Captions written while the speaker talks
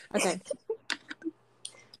Okay.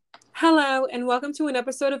 Hello, and welcome to an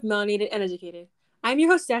episode of Melanated and Educated. I'm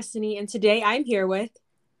your host, Destiny, and today I'm here with...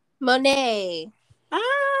 Monet.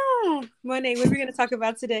 Monet, what are we going to talk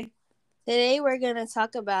about today? Today we're going to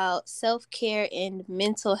talk about self-care and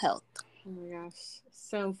mental health. Oh my gosh,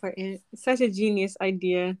 so important. Such a genius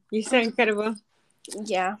idea. You're so incredible.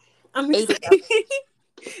 Yeah. I'm excited.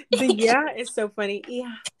 Yeah is so funny.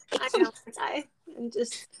 Yeah, I know. I'm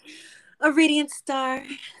just a radiant star.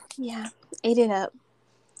 Yeah. Ate it up.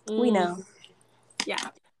 We know. Yeah.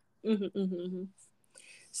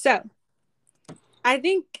 So, I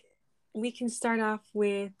think we can start off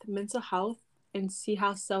with mental health and see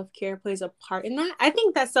how self-care plays a part in that. I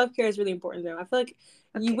think that self-care is really important though. I feel like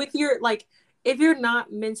you with your if you're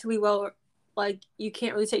not mentally well, like you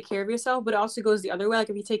can't really take care of yourself, but it also goes the other way. Like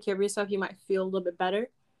if you take care of yourself, you might feel a little bit better.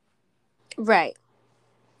 Right.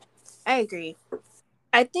 I agree.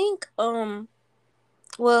 I think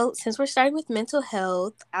well, since we're starting with mental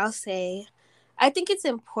health, I'll say I think it's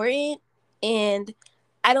important, and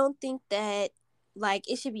I don't think that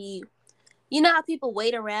it should be, you know how people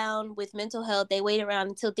wait around with mental health, they wait around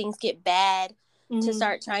until things get bad to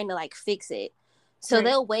start trying to fix it. So Right.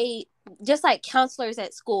 they'll wait, just like counselors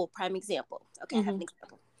at school, prime example. Okay, I have an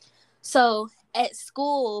example. So at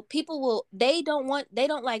school, they don't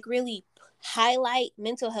really highlight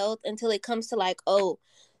mental health until it comes to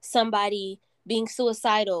somebody being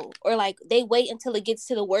suicidal, or they wait until it gets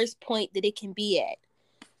to the worst point that it can be at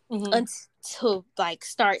until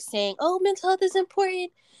start saying, oh, mental health is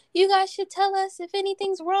important. You guys should tell us if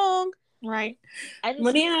anything's wrong. Right.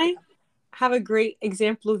 Money and I have a great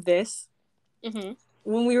example of this.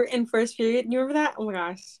 When we were in first period, you remember that? Oh my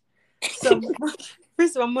gosh. So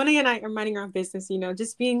first of all, Money and I are minding our business,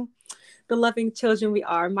 just being the loving children we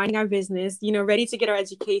are, minding our business, ready to get our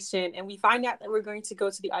education. And we find out that we're going to go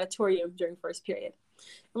to the auditorium during first period.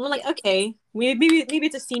 And we're like, okay, maybe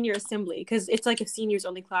it's a senior assembly because it's like a seniors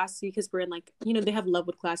only class because we're in they have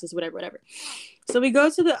leveled classes, whatever. So we go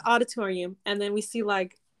to the auditorium and then we see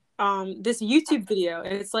this YouTube video,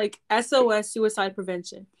 and it's like SOS suicide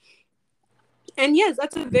prevention. And yes,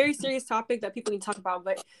 that's a very serious topic that people need to talk about,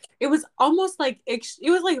 but it was almost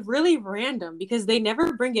really random because they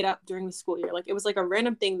never bring it up during the school year. It was like a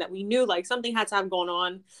random thing that we knew something had to have going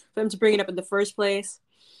on for them to bring it up in the first place.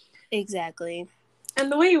 Exactly. And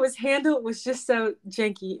the way it was handled was just so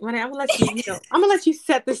janky. I'm gonna let you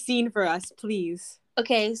set the scene for us, please.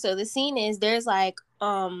 Okay, so the scene is there's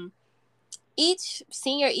each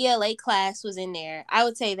senior ELA class was in there. I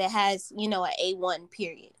would say that has, a A1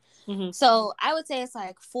 period. So I would say it's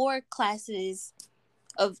 4 classes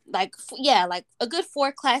of a good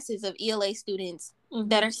 4 classes of ELA students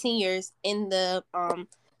that are seniors in the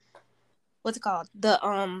what's it called? The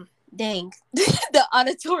the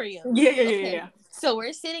auditorium. Yeah. So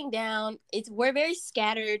we're sitting down. We're very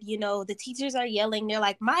scattered. The teachers are yelling. They're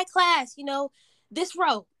like, "My class, this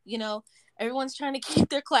row." Everyone's trying to keep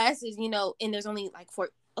their classes. And there's only 4.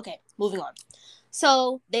 Okay, moving on.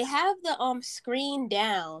 So they have the screen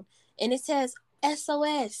down, and it says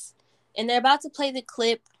SOS, and they're about to play the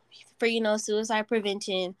clip for suicide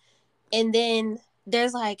prevention, and then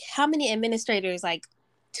there's how many administrators,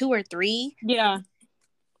 2 or 3? Yeah.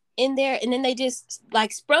 In there, and then they just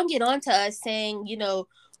sprung it onto us saying,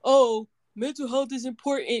 oh, mental health is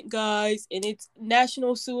important, guys, and it's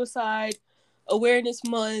National Suicide Awareness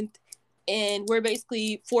Month, and we're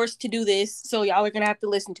basically forced to do this, so y'all are gonna have to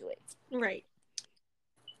listen to it. Right.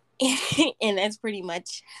 And that's pretty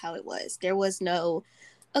much how it was. There was no,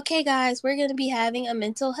 okay, guys, we're gonna be having a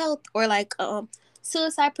mental health or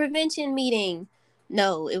suicide prevention meeting.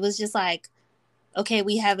 No, it was just okay,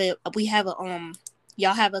 we have a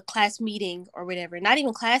y'all have a class meeting or whatever. Not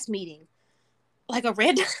even class meeting. A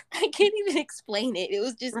random, I can't even explain it. It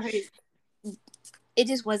was just, right. It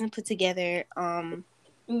just wasn't put together.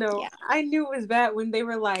 No, yeah. I knew it was bad when they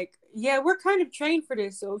were like, yeah, we're kind of trained for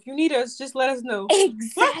this, so if you need us, just let us know.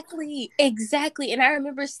 Exactly. And I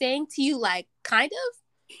remember saying to you, kind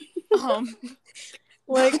of,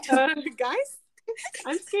 guys,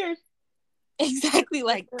 I'm scared. Exactly,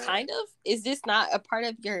 kind of? Is this not a part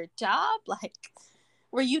of your job?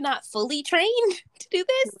 Were you not fully trained to do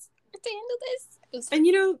this? To handle this? And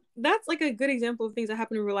that's a good example of things that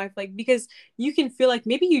happen in real life, because you can feel like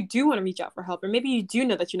maybe you do want to reach out for help, or maybe you do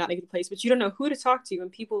know that you're not in a good place, but you don't know who to talk to,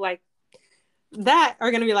 and people that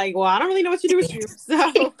are gonna be like, well, I don't really know what to do with you.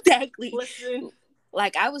 So exactly. Listen.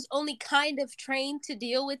 I was only kind of trained to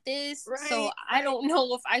deal with this, right, so I don't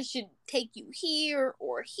know if I should take you here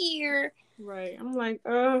or here. Right. I'm like,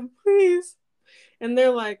 please. And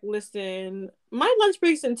they're like, listen, my lunch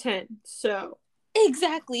break's in 10, so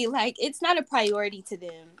Exactly. Like, it's not a priority to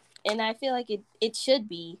them. And I feel like it should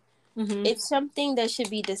be. Mm-hmm. It's something that should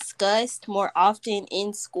be discussed more often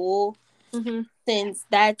in school. Mm-hmm. Since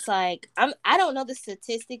that's like, I don't know the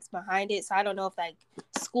statistics behind it. So I don't know if like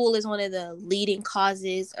school is one of the leading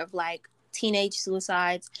causes of like teenage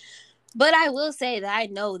suicides. But I will say that I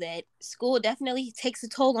know that school definitely takes a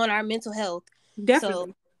toll on our mental health.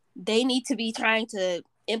 Definitely. So they need to be trying to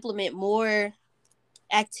implement more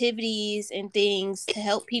activities and things to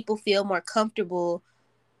help people feel more comfortable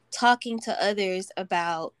talking to others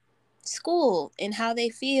about school and how they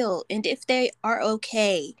feel and if they are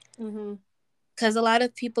okay. Because a lot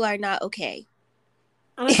of people are not okay.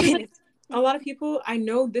 Honestly, like, a lot of people, I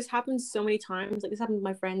know this happens so many times. Like, this happens with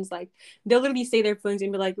my friends. Like, they'll literally say their feelings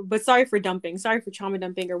and be like, but sorry for dumping, sorry for trauma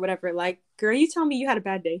dumping or whatever. Like, girl, you tell me you had a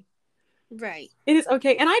bad day. Right. It is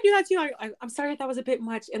okay. And I do that too. I'm sorry if that was a bit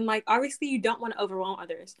much. And like, obviously you don't want to overwhelm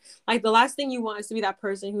others. Like, the last thing you want is to be that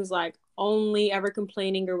person who's like only ever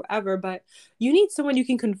complaining or whatever, but you need someone you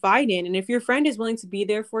can confide in. And if your friend is willing to be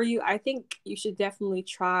there for you, I think you should definitely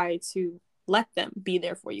try to let them be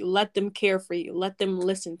there for you. Let them care for you. Let them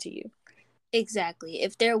listen to you. Exactly.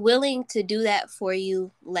 If they're willing to do that for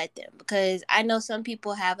you, let them. Because I know some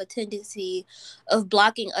people have a tendency of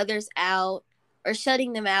blocking others out or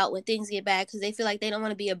shutting them out when things get bad because they feel like they don't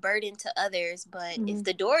want to be a burden to others. But if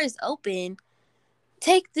the door is open,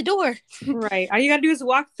 take the door. Right. All you got to do is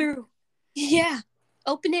walk through. Yeah.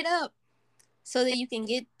 Open it up so that you can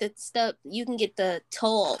get the stuff, you can get the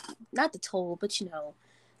toll, not the toll, but you know,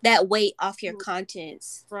 that weight off your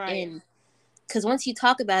conscience. Right. And because once you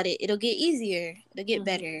talk about it, it'll get easier. It'll get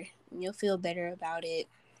better. And you'll feel better about it.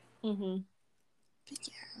 But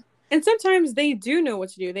yeah. And sometimes they do know what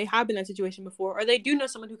to do. They have been in that situation before. Or they do know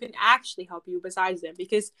someone who can actually help you besides them.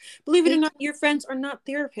 Because, believe it or not, your friends are not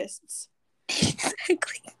therapists.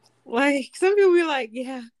 Exactly. Like, some people be like,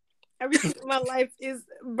 yeah, everything in my life is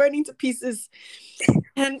burning to pieces.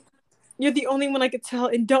 And you're the only one I could tell.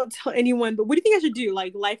 And don't tell anyone. But what do you think I should do?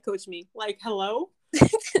 Like, life coach me. Like, hello?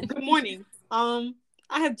 Good morning. I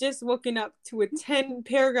have just woken up to a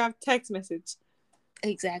 10-paragraph text message.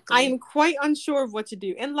 Exactly. I am quite unsure of what to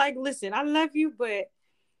do. And like, listen, I love you, but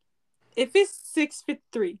if it's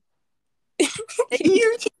 6:53,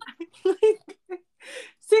 you like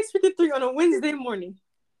 6:53 on a Wednesday morning,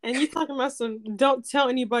 and you're talking about some don't tell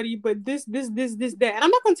anybody, but this, that. And I'm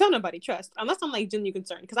not gonna tell nobody, trust, unless I'm like genuinely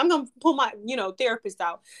concerned, because I'm gonna pull my, therapist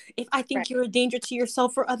out. If I think you're a danger to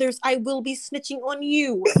yourself or others, I will be snitching on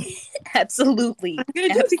you. Absolutely. I'm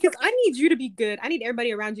gonna do it because I need you to be good. I need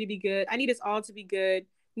everybody around you to be good. I need us all to be good.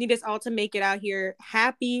 I need us all to make it out here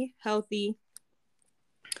happy, healthy.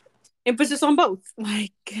 Emphasis on both.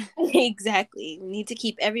 Like, exactly. We need to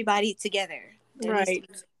keep everybody together. Right.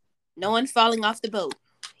 No one falling off the boat.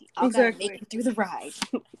 All exactly. Gotta make it through the ride.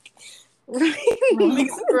 Right. Make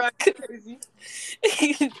it through the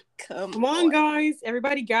ride. Come on, guys.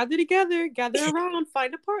 Everybody gather together. Gather around.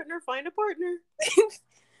 Find a partner.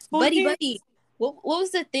 Buddy. What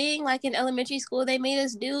was the thing like in elementary school they made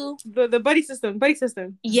us do? The buddy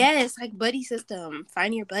system. Yes, like buddy system.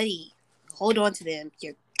 Find your buddy. Hold on to them.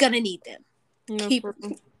 You're gonna need them. No,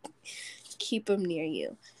 keep them near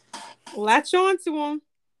you. Latch on to them.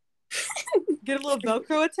 Get a little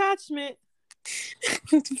Velcro attachment.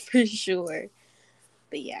 For sure.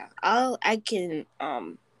 But yeah, all I can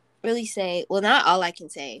really say, well, not all I can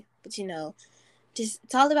say, but just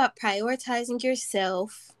it's all about prioritizing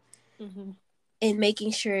yourself and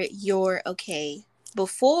making sure you're okay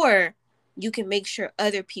before you can make sure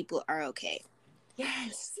other people are okay.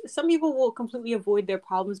 Yes. Some people will completely avoid their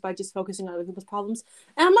problems by just focusing on other people's problems.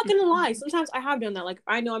 And I'm not going to lie. Sometimes I have done that. Like,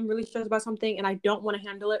 I know I'm really stressed about something and I don't want to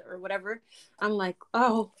handle it or whatever. I'm like,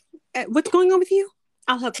 oh, what's going on with you?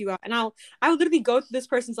 I'll help you out. And I would literally go to this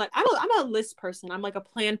person's like, I'm a list person. I'm like a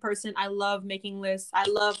plan person. I love making lists. I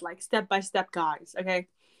love like step-by-step guides. Okay.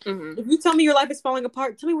 If you tell me your life is falling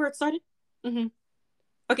apart, tell me where it started.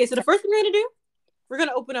 Okay. So the first thing we're going to do, we're going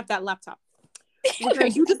to open up that laptop. We're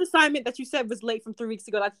going to do this assignment that you said was late from 3 weeks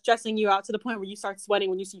ago. That's stressing you out to the point where you start sweating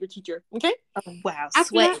when you see your teacher. Okay? Oh, wow.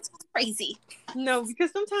 Sweat is crazy. No,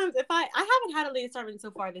 because sometimes if I haven't had a late assignment so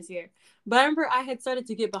far this year, but I remember I had started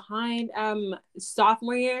to get behind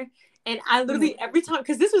sophomore year. And I literally, every time,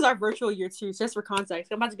 because this was our virtual year too, just for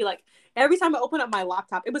context, I'm about to be like, every time I open up my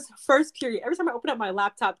laptop, it was first period. Every time I open up my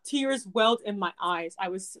laptop, tears welled in my eyes. I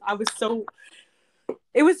was so,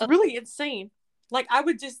 it was really insane. Like, I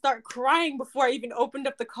would just start crying before I even opened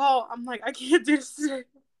up the call. I'm like, I can't do this.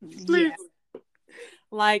 Please.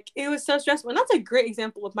 Like, it was so stressful. And that's a great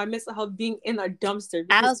example of my mental health being in a dumpster.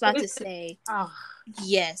 I was about to say,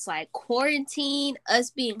 yes, like quarantine,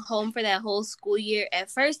 us being home for that whole school year.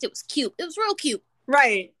 At first, it was cute. It was real cute.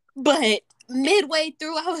 Right. But midway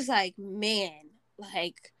through, I was like, man,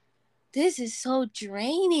 like, this is so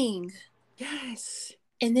draining. Yes.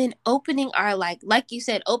 And then opening our, like you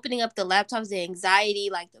said, opening up the laptops, the anxiety,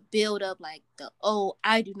 like the build up, like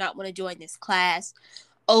I do not want to join this class.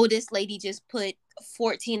 Oh, this lady just put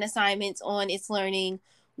 14 assignments on It's Learning.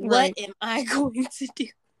 What am I going to do?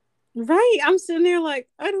 Right. I'm sitting there like,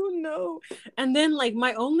 I don't know. And then like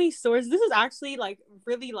my only source, this is actually like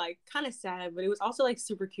really like kind of sad, but it was also like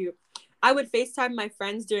super cute. I would FaceTime my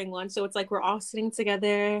friends during lunch. So it's like we're all sitting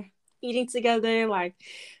together, eating together. Like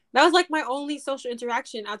that was like my only social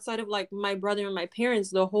interaction outside of like my brother and my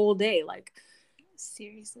parents the whole day. Like,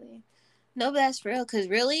 seriously. No, but that's real. Because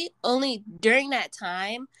really, only during that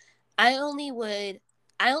time, I only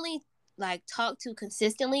like talk to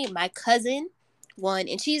consistently my cousin, one,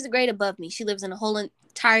 and she's a grade above me. She lives in a whole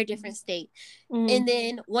entire different state. And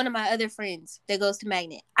then one of my other friends that goes to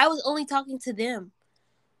Magnet. I was only talking to them,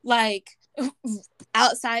 like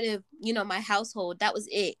outside of, my household. That was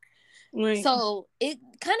it. Right. So it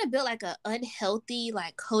kind of built like an unhealthy,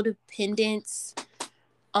 like codependence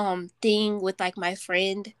thing with like my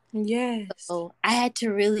friend. Yes. So I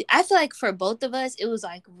feel like for both of us, it was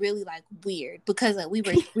like really like weird because like we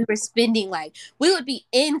were spending like, we would be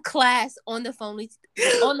in class on the phone, like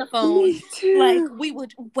we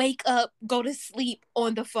would wake up, go to sleep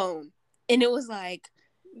on the phone. And it was like,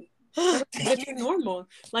 it's normal.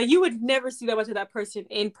 Like you would never see that much of that person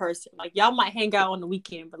in person. Like y'all might hang out on the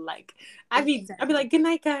weekend, but like I'd be like, good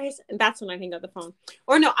night, guys, and that's when I hang up the phone.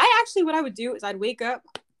 Or no, what I would do is I'd wake up,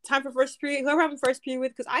 time for first period, whoever I'm first period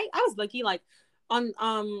with, because I was lucky. Like on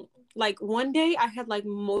like one day I had like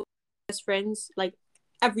most best friends like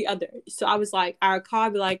every other. So I was like, I would call,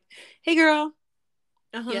 I'd be like, hey girl.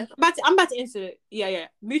 Yeah. I'm about to answer it. Yeah.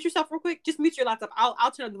 Mute yourself real quick. Just mute your laptop.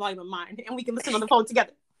 I'll turn up the volume of mine and we can listen on the phone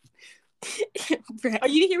together. Oh,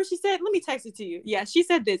 you didn't hear what she said? Let me text it to you. Yeah, she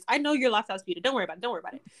said this. I know your laptop's muted. Don't worry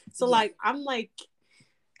about it. So like I'm like,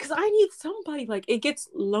 because I need somebody. Like it gets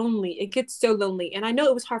lonely. It gets so lonely. And I know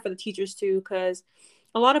it was hard for the teachers too, because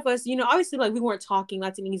a lot of us, obviously like we weren't talking.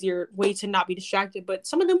 That's an easier way to not be distracted. But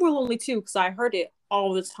some of them were lonely too, because I heard it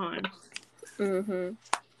all the time.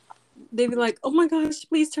 They'd be like, oh my gosh,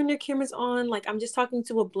 please turn your cameras on. Like, I'm just talking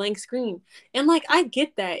to a blank screen. And like, I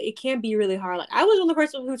get that. It can be really hard. Like, I was one of the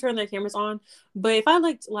person who turned their cameras on. But if I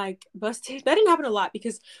like busted, that didn't happen a lot.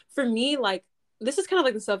 Because for me, like, this is kind of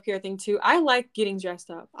like the self-care thing too. I like getting dressed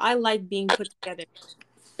up. I like being put together.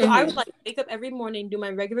 So I would like wake up every morning, do my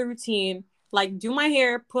regular routine, like do my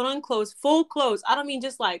hair, put on clothes, full clothes. I don't mean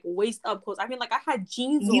just like waist up clothes. I mean like I had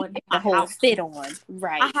jeans on in my house. Fit on,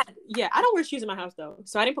 right? I don't wear shoes in my house though,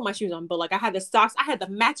 so I didn't put my shoes on. But like I had the socks, I had the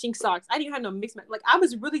matching socks. I didn't have no mixed match. Like I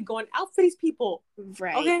was really going out for these people,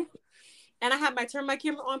 right? Okay, and I had turn my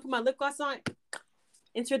camera on, put my lip gloss on,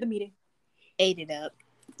 enter the meeting, ate it up,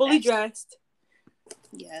 fully dressed.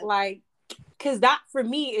 Yeah, like because that for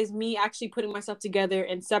me is me actually putting myself together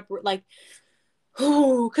and separate like.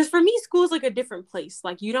 Because for me, school is like a different place.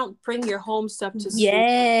 Like you don't bring your home stuff to school.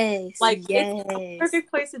 Yes. Like it's a perfect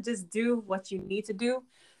place to just do what you need to do,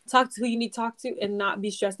 talk to who you need to talk to, and not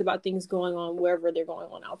be stressed about things going on wherever they're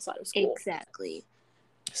going on outside of school. Exactly.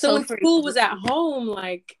 So when school was at home,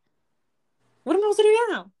 like, what am I supposed to do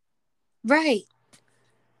now? Right.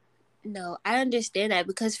 No, I understand that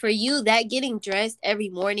because for you, that getting dressed every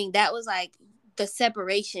morning, that was like the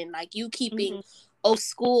separation, like you keeping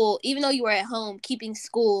school, even though you were at home, keeping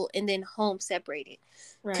school and then home separated.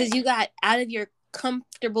 Because you got out of your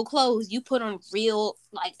comfortable clothes, you put on real,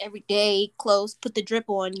 like, everyday clothes, put the drip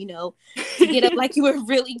on, to get up like you were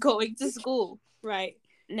really going to school. Right.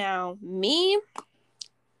 Now, me,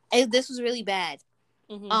 this was really bad.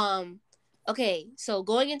 Okay, so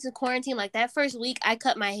going into quarantine, like that first week, I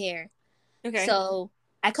cut my hair. Okay. So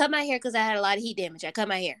I cut my hair because I had a lot of heat damage. I cut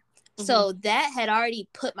my hair. So that had already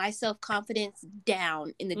put my self-confidence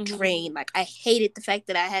down in the drain. Like I hated the fact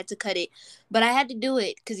that I had to cut it, but I had to do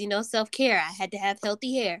it because, self-care. I had to have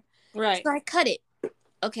healthy hair. Right. So I cut it.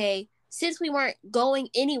 Okay. Since we weren't going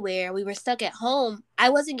anywhere, we were stuck at home. I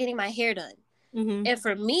wasn't getting my hair done. And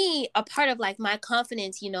for me, a part of like my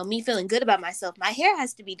confidence, me feeling good about myself, my hair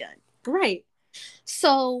has to be done. Right.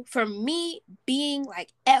 So for me being like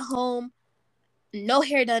at home, no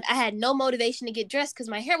hair done, I had no motivation to get dressed because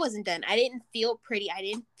my hair wasn't done. I didn't feel pretty. I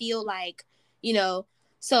didn't feel like,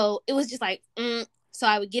 so it was just like, So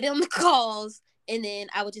I would get on the calls, And then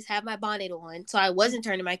I would just have my bonnet on. So I wasn't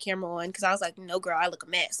turning my camera on because I was like, no, girl, I look a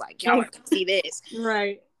mess. Like, y'all aren't going to see this.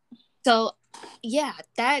 Right. So, yeah,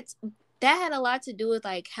 that had a lot to do with,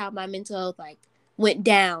 like, how my mental health, like, went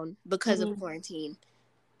down because of quarantine.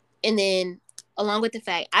 And then, along with the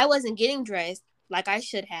fact I wasn't getting dressed like I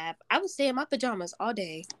should have, I would stay in my pajamas all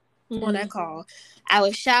day on that call. I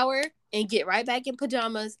would shower and get right back in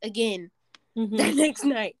pajamas again that next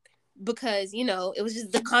night. Because, you know, it was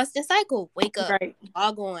just the constant cycle. Wake up,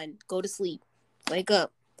 log on, go to sleep. Wake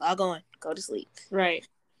up, log on, go to sleep. Right.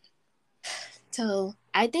 So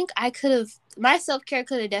I think my self-care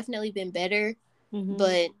could have definitely been better.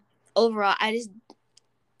 But overall,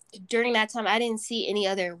 during that time, I didn't see any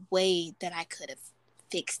other way that I could have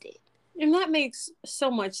fixed it. And that makes so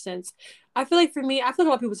much sense. I feel like for me, I feel like a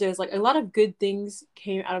lot of people say this, like a lot of good things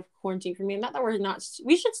came out of quarantine for me. Not that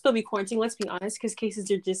we should still be quarantined, let's be honest, because cases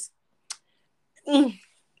are just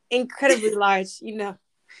incredibly large, you know.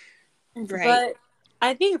 Right. But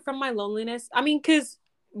I think from my loneliness, I mean, because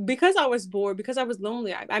I was bored, because I was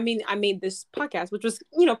lonely, I mean, I made this podcast, which was,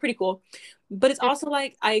 you know, pretty cool. But it's also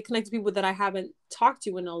like I connect to people that I haven't talked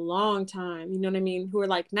to in a long time, you know what I mean? Who are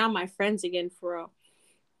like now my friends again for real.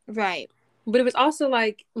 Right. But it was also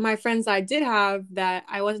like my friends I did have that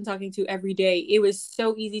I wasn't talking to every day. It was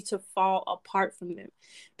so easy to fall apart from them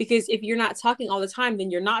because if you're not talking all the time, then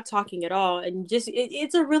you're not talking at all. And just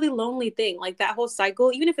it's a really lonely thing. Like that whole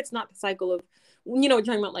cycle, even if it's not the cycle of, you know,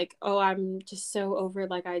 talking about like, oh, I'm just so over.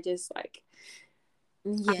 Like I just like,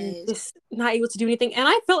 I'm just not able to do anything. And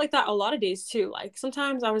I felt like that a lot of days too. Like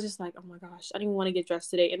sometimes I was just like, oh my gosh, I didn't want to get dressed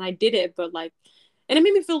today. And I did it, but like, and it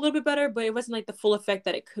made me feel a little bit better, but it wasn't like the full effect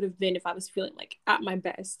that it could have been if I was feeling like at my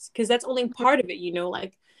best. Because that's only part of it, you know.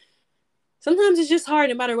 Like sometimes it's just hard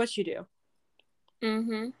no matter what you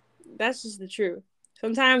do. That's just the truth.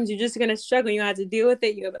 Sometimes you're just gonna struggle. You have to deal with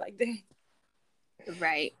it. You'll be like, dang.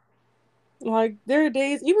 Right. Like there are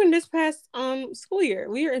days, even this past school year,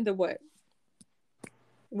 we are in the what?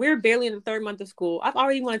 We're barely in the 3rd month of school. I've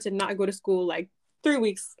already wanted to not go to school like 3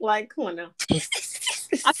 weeks. Like, come on now.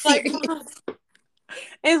 I'm like,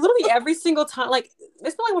 and it's literally every single time, like,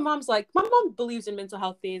 it's not like my mom's like, my mom believes in mental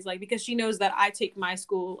health days, like, because she knows that I take my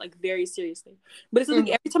school, like, very seriously. But it's like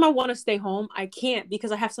every time I want to stay home, I can't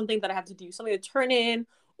because I have something that I have to do, something to turn in,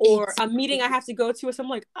 or a meeting I have to go to. So I'm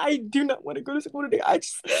like, I do not want to go to school today. I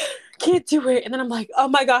just can't do it. And then I'm like, oh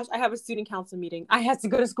my gosh, I have a student council meeting. I have to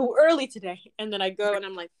go to school early today. And then I go and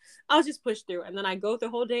I'm like, I'll just push through. And then I go the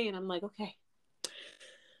whole day and I'm like, okay,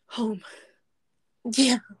 home.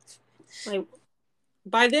 Yeah. Like,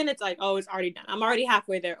 by then it's like, oh, it's already done. I'm already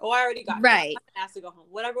halfway there. Oh, I already got it. I have to go home.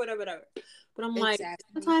 Whatever. But I'm like,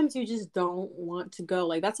 sometimes you just don't want to go.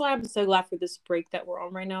 Like, that's why I'm so glad for this break that we're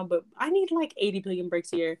on right now. But I need like 80 billion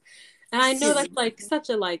breaks a year. And I know that's like such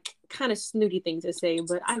a like kind of snooty thing to say,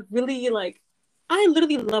 but I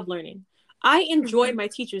literally love learning. I enjoy my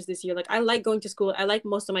teachers this year. Like, I like going to school. I like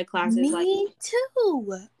most of my classes. Me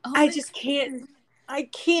too. I just can't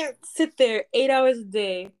sit there 8 hours a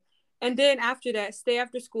day. And then after that, stay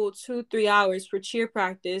after school 2-3 hours for cheer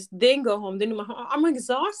practice, then go home, then do my home. I'm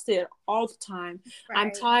exhausted all the time. Right.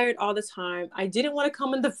 I'm tired all the time. I didn't want to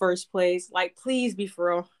come in the first place. Like, please be for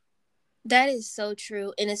real. That is so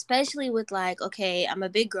true. And especially with like, okay, I'm a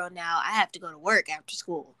big girl now. I have to go to work after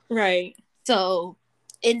school. Right. So,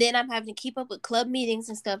 and then I'm having to keep up with club meetings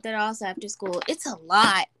and stuff that are also after school. It's a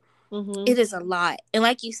lot. It is a lot. And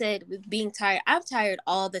like you said, with being tired, I'm tired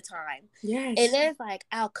all the time. Yes. And then it's like,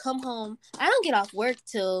 I'll come home. I don't get off work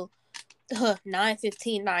till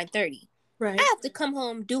 9:15, 9:30. Right. I have to come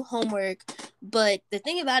home, do homework. But the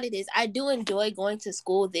thing about it is I do enjoy going to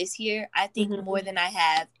school this year. I think more than I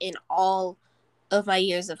have in all of my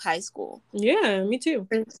years of high school. Yeah, me too.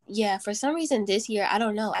 For some reason this year, I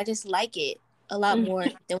don't know. I just like it a lot more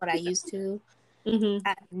than what I used to. I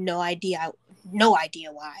have no idea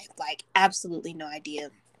why. Like, absolutely no idea.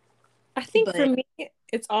 I think for me,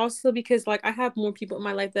 it's also because, like, I have more people in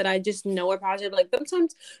my life that I just know are positive. Like,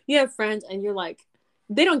 sometimes you have friends and you're like,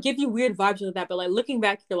 they don't give you weird vibes like that, but, like, looking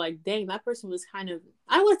back, you're like, dang, that person was kind of,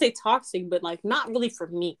 I don't want to say toxic, but, like, not really for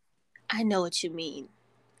me. I know what you mean.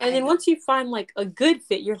 And then once you find, like, a good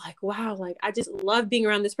fit, you're like, wow, like, I just love being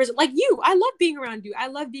around this person. Like you, I love being around you. I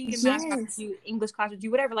love being in math class with you, English class with you,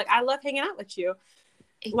 whatever. Like, I love hanging out with you.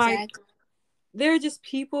 Exactly. Like, there are just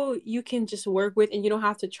people you can just work with, and you don't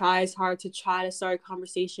have to try as hard to try to start a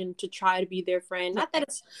conversation, to try to be their friend. Not that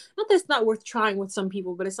it's not worth trying with some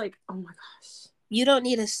people, but it's like, oh my gosh. You don't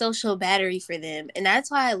need a social battery for them. And that's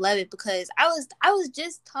why I love it, because I was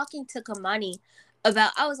just talking to Kamani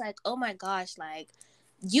about, I was like, oh my gosh, like,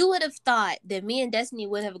 you would have thought that me and Destiny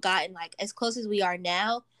would have gotten, like, as close as we are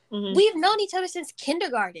now We've known each other since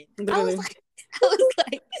kindergarten. Literally. I was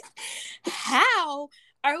like, how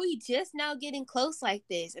are we just now getting close like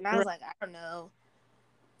this? And I was like, I don't know.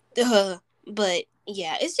 But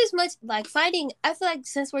yeah, it's just much like fighting. I feel like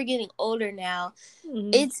since we're getting older now,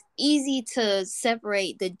 it's easy to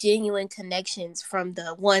separate the genuine connections from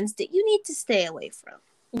the ones that you need to stay away from.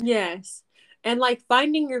 Yes. And like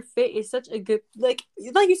finding your fit is such a good, like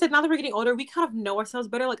you said, now that we're getting older, we kind of know ourselves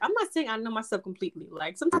better. Like, I'm not saying I know myself completely.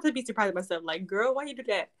 Like, sometimes I'd be surprised at myself. Like, girl, why you do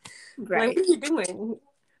that? Right. Like, what are you doing?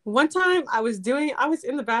 One time I was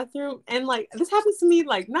in the bathroom, and like, this happens to me,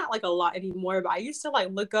 like, not like a lot anymore, but I used to like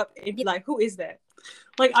look up and be like, who is that?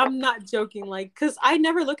 Like, I'm not joking. Like, cause I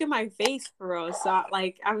never look at my face for real. So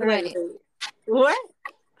like, I'm like, what?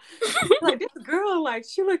 Like, this girl, like,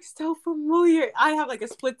 she looks so familiar. I have like a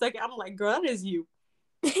split second. I'm like, girl, that is you.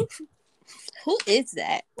 Who is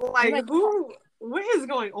that? Like, what is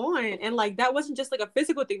going on? And like, that wasn't just like a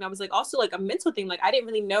physical thing. That was like also like a mental thing. Like, I didn't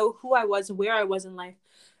really know who I was, where I was in life.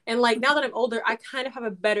 And like, now that I'm older, I kind of have a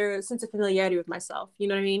better sense of familiarity with myself. You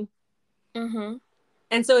know what I mean? Mm-hmm.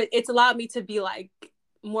 And so it's allowed me to be like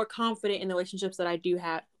more confident in the relationships that I do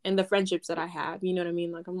have and the friendships that I have. You know what I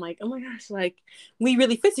mean? Like, I'm like, oh my gosh, like, we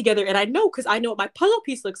really fit together. And I know, because I know what my puzzle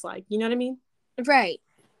piece looks like. You know what I mean? Right.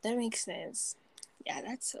 That makes sense. Yeah,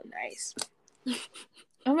 that's so nice.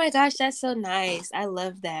 Oh my gosh, that's so nice. I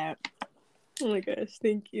love that. Oh my gosh,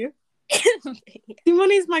 thank you.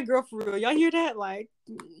 Simone is my girl for real. Y'all hear that? Like,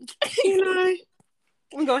 you know,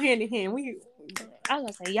 we go hand in hand. I was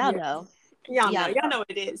gonna say, y'all know. Y'all know what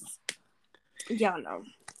it is. Y'all know.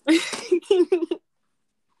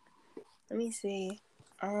 Let me see.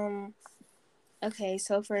 Okay,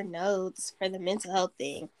 so for notes for the mental health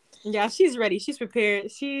thing. Yeah, she's ready. She's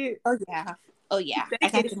prepared. Oh yeah. I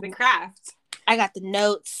got the craft. I got the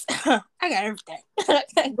notes. I got everything. A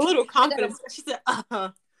little confidence. She said,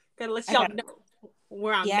 gotta let y'all know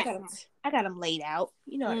where I'm at. I got them laid out.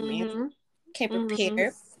 You know what I mean? Can't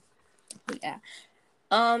prepare. Yeah.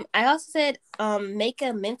 I also said, make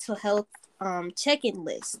a mental health check-in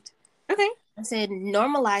list. Okay. I said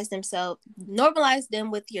normalize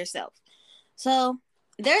them with yourself. So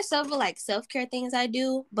there are several like self-care things I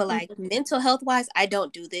do, but like mental health wise, I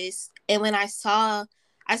don't do this. And when I saw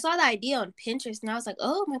the idea on Pinterest, and I was like,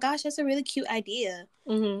 oh my gosh, that's a really cute idea.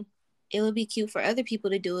 Mm-hmm. It would be cute for other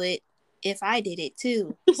people to do it if I did it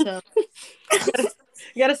too. So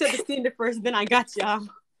you gotta set the scene first, then I got y'all.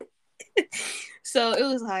 So it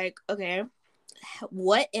was like, okay,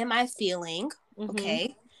 what am I feeling?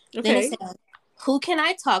 Okay. Then it said, who can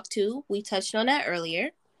I talk to? We touched on that earlier.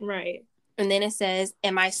 Right. And then it says,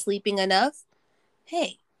 am I sleeping enough?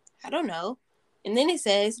 Hey, I don't know. And then it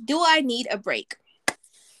says, do I need a break?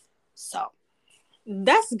 So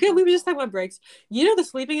that's good. We were just talking about breaks. You know, the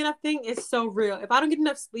sleeping enough thing is so real. If I don't get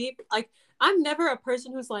enough sleep, like, I'm never a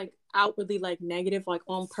person who's like outwardly like negative, like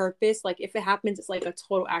on purpose. Like, if it happens, it's like a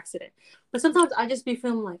total accident. But sometimes I just be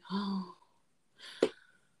feeling like, oh,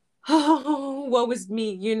 what was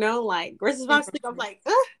me? You know, like, versus if I sleep, I'm like,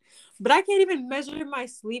 ugh. But I can't even measure my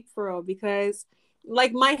sleep for real, because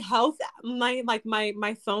like my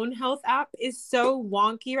phone health app is so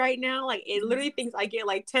wonky right now. Like, it literally thinks I get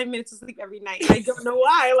like 10 minutes of sleep every night. And I don't know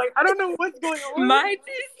why. Like, I don't know what's going on. Mine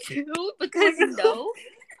is too, because I'm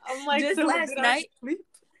like, just so last night.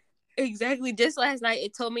 Exactly. Just last night,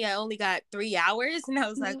 it told me I only got 3 hours, and I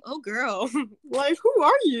was like, "Oh, girl, like, who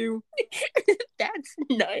are you?" That's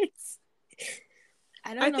nuts.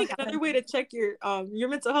 I think another way to check your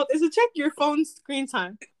mental health is to check your phone screen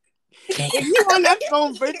time. If you're on that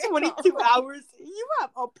phone for 22 hours, you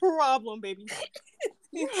have a problem, baby.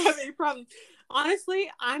 You have a problem. Honestly,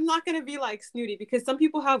 I'm not gonna be like snooty, because some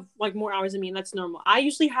people have like more hours than me, and that's normal. I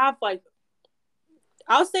usually have like,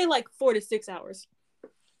 I'll say like 4 to 6 hours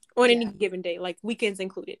on any given day, like weekends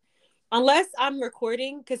included. Unless I'm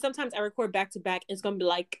recording, because sometimes I record back to back, and it's gonna be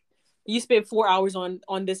like, you spent 4 hours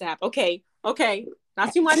on this app. Okay,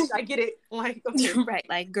 not too much. I get it. Like, okay. Right,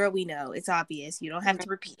 like, girl, we know it's obvious. You don't have to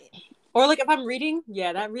repeat it. Or like if I'm reading,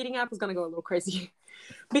 that reading app is gonna go a little crazy,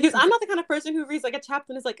 because I'm not the kind of person who reads like a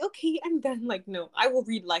chapter and is like, okay, I'm done. Like, no, I will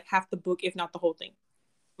read like half the book, if not the whole thing.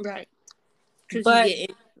 Right. But you get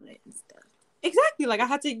into it and stuff. Exactly. Like, I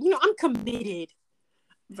had to, I'm committed.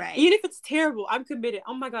 Right. Even if it's terrible, I'm committed.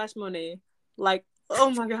 Oh my gosh, Monet. Like,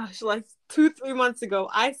 oh my gosh, like 2-3 months ago,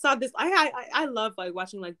 I saw this. I love like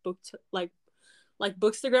watching like bookstagrammers.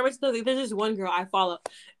 There's just one girl I follow,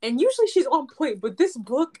 and usually she's on point, but this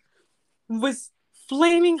book was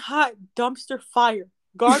flaming hot dumpster fire,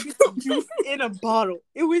 garbage juice in a bottle.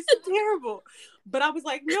 It was terrible, but I was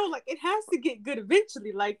like, no, like, it has to get good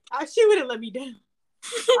eventually. Like, she wouldn't let me down.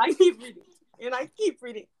 I keep reading, and I keep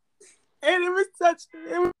reading. And it was I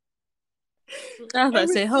was about to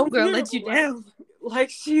say, homegirl let you down. Like,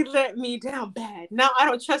 she let me down bad. Now I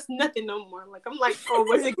don't trust nothing no more. Like, I'm like, oh,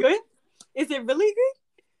 was it good? Is it really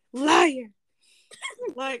good? Liar.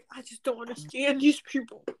 Like, I just don't understand these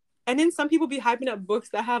people. And then some people be hyping up books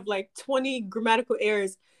that have like 20 grammatical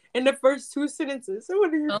errors in the first 2 sentences. So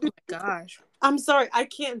what are you Oh my gosh. I'm sorry, I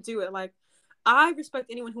can't do it. Like, I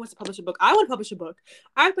respect anyone who wants to publish a book. I want to publish a book.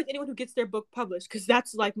 I respect anyone who gets their book published because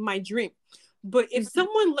that's like my dream. But if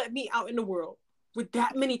someone let me out in the world with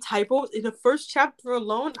that many typos in the first chapter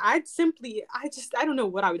alone, I don't know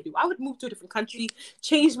what I would do. I would move to a different country,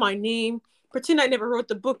 change my name, pretend I never wrote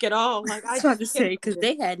the book at all. Like, I was to say, because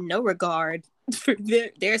they had no regard for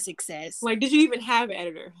their success. Like, did you even have an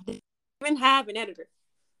editor? Did you even have an editor?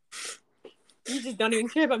 You just don't even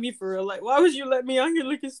care about me for real. Like, why would you let me out here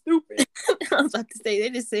looking stupid? I was about to say,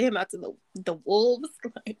 they just sent him out to the wolves.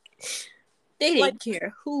 Like, they didn't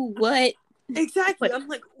care who, what. Exactly. But I'm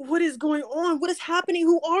like, what is going on? What is happening?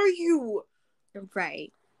 Who are you?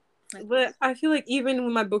 Right. Like, but I feel like even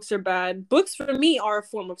when my books are bad, books for me are a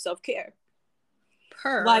form of self-care.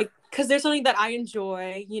 Like, because there's something that I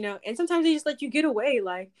enjoy, you know, and sometimes they just let you get away.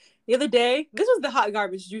 Like, the other day, this was the hot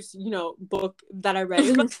garbage juice, you know, book that I read.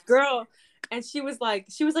 It was a girl, and she was like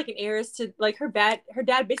an heiress to, like, her dad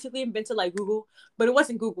basically invented like Google, but it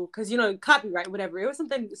wasn't Google because, you know, copyright, whatever. It was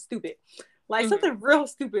something stupid, like something real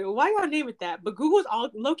stupid. Why y'all name it that? But Google's all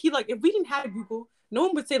low key. Like, if we didn't have Google, no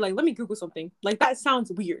one would say like, let me Google something. Like, that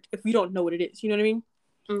sounds weird if we don't know what it is. You know what I mean?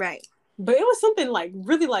 Right. But it was something like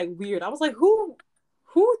really like weird. I was like, who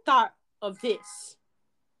thought of this?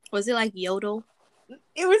 Was it like Yodel?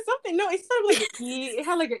 It was something. No, it started like an E. It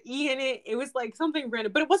had like an E in it. It was like something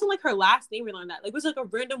random, but it wasn't like her last name or like that. Like, it was like a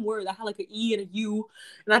random word that had like an E and a U,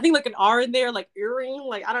 and I think like an R in there, like earring.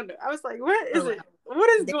 Like, I don't know. I was like, what is it? What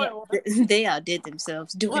is going on? They outdid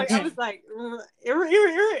themselves doing like, that. I was like,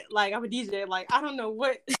 like, I'm a DJ. Like, I don't know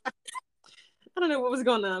what. I don't know what was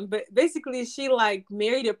going on, but basically she like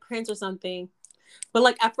married a prince or something. But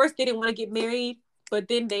like at first they didn't want to get married. But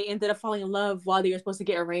then they ended up falling in love while they were supposed to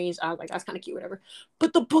get arranged. I was like, that's kind of cute, whatever.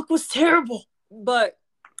 But the book was terrible. But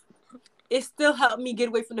it still helped me get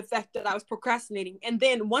away from the fact that I was procrastinating. And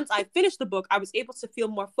then once I finished the book, I was able to feel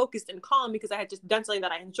more focused and calm because I had just done something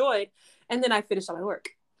that I enjoyed. And then I finished all my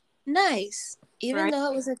work. Nice. Even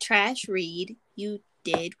though it was a trash read, you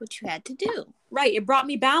did what you had to do. Right. It brought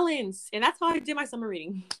me balance. And that's how I did my summer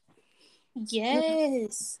reading.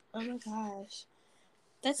 Yes. Oh my gosh.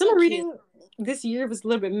 That's summer reading this year was a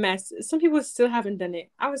little bit mess. Some people still haven't done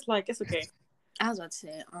it. I was like, it's okay. I was about to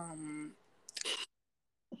say,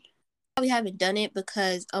 we haven't done it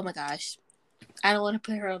because, oh my gosh, I don't want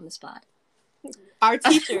to put her on the spot. Our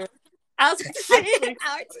teacher. I was about to say,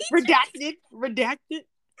 our teacher. Redacted.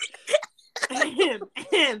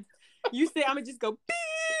 And you say, I'm gonna just go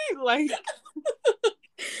beep, like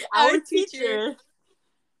our teacher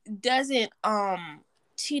doesn't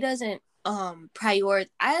she doesn't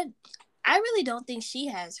prioritize. I really don't think she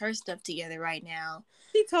has her stuff together right now.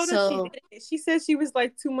 She told us she did. She said she was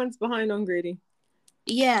like 2 months behind on grading.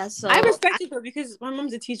 Yeah, so I respected her because my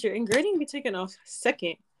mom's a teacher and grading be taken off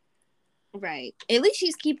second. Right. At least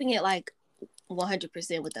she's keeping it like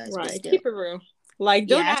 100% with us. Right. Keep it real. Like,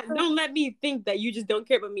 don't let me think that you just don't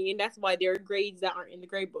care about me and that's why there are grades that aren't in the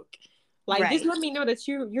grade book. Like, just let me know that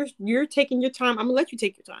you're taking your time. I'm gonna let you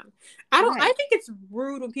take your time. I think it's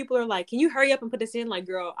rude when people are like, can you hurry up and put this in? Like,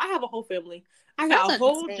 girl, I have a whole family. I got a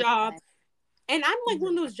whole job. And I'm like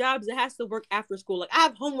one of those jobs that has to work after school. Like, I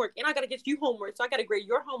have homework and I gotta get you homework. So I gotta grade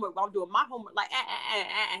your homework while I'm doing my homework. Like,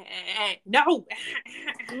 no.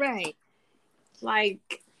 Right.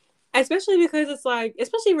 Like, especially because it's like,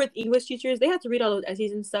 especially with English teachers, they have to read all those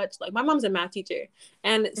essays and such. Like, my mom's a math teacher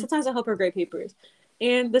and sometimes I help her grade papers.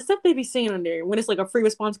 And the stuff they be saying on there, when it's like a free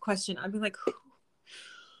response question, I'd be like,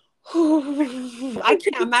 I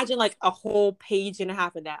can't imagine like a whole page and a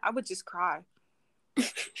half of that. I would just cry.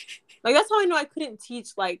 Like, that's how I know I couldn't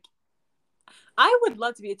teach. Like, I would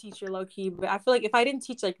love to be a teacher, low key, but I feel like if I didn't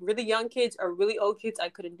teach like really young kids or really old kids, I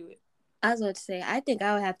couldn't do it. I was about to say, I think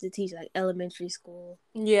I would have to teach like elementary school.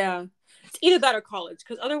 Yeah, it's either that or college,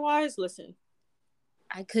 because otherwise, listen,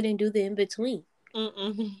 I couldn't do the in between.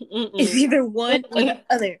 It's either one or the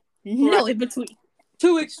other. No in between.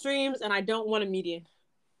 Two extremes, and I don't want a median.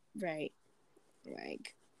 Right.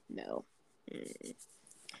 Like, no.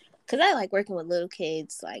 Because I like working with little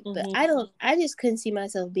kids, like, but I just couldn't see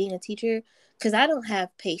myself being a teacher because I don't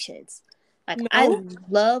have patience. Like, I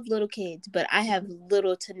love little kids, but I have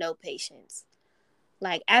little to no patience.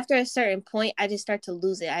 Like, after a certain point, I just start to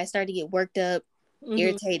lose it. I start to get worked up,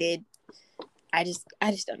 irritated. I just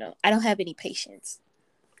don't know. I don't have any patience.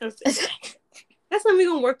 That's something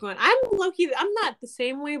we're gonna work on. I'm low-key, I'm not the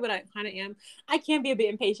same way, but I kind of am. I can be a bit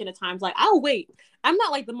impatient at times. Like, I'll wait. I'm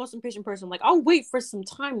not like the most impatient person. Like, I'll wait for some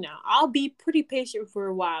time now. I'll be pretty patient for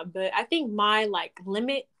a while, but I think my like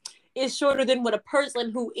limit is shorter than what a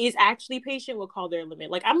person who is actually patient will call their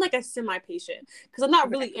limit. Like, I'm like a semi-patient because I'm not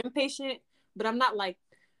really impatient, but I'm not like,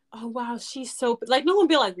 oh wow, she's so like no one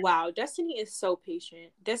be like, wow, Destiny is so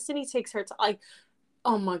patient. Destiny takes her time. Like,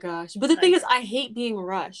 oh my gosh. But the thing is, I hate being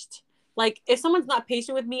rushed. Like, if someone's not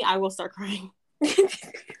patient with me, I will start crying.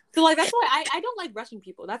 So, like, that's why I don't like rushing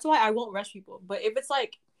people. That's why I won't rush people. But if it's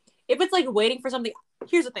like waiting for something,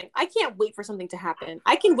 here's the thing. I can't wait for something to happen.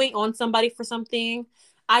 I can wait on somebody for something.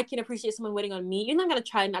 I can appreciate someone waiting on me. You're not going to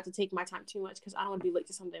try not to take my time too much because I don't want to be late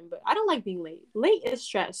to something. But I don't like being late. Late is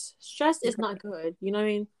stress. Stress is not good. You know what I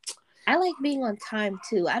mean? I like being on time,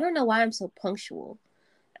 too. I don't know why I'm so punctual.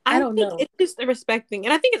 I don't know. It's just a respect thing.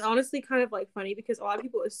 And I think it's honestly kind of like funny because a lot of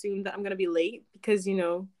people assume that I'm going to be late because, you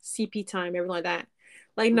know, CP time, everything like that.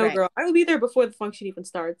 Like, no, girl, I will be there before the function even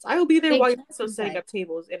starts. I will be there while you're still setting up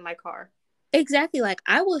tables in my car. Exactly. Like,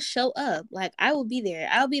 I will show up. Like, I will be there.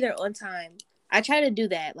 I'll be there on time. I try to do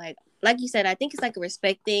that. Like you said, I think it's like a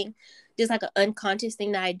respect thing, just like an unconscious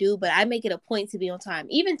thing that I do. But I make it a point to be on time,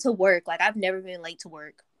 even to work. Like, I've never been late to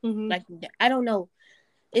work. Mm-hmm. Like, I don't know.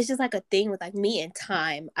 It's just like a thing with like me and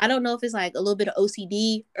time. I don't know if it's like a little bit of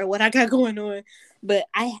OCD or what I got going on, but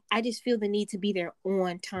I just feel the need to be there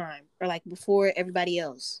on time or like before everybody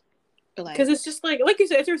else. Because it's just like you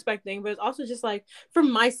said, it's a respect thing, but it's also just like for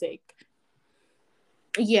my sake.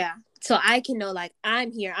 Yeah. So I can know like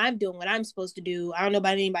I'm here, I'm doing what I'm supposed to do. I don't know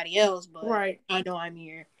about anybody else, but I know I'm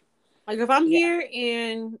here. Like if I'm here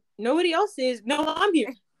and nobody else is, no, I'm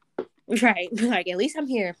here. Right. Like at least I'm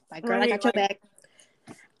here. Like girl, I got your back.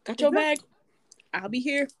 Got your bag. I'll be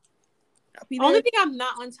here. I'll be there. Only thing I'm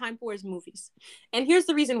not on time for is movies. And here's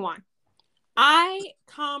the reason why. I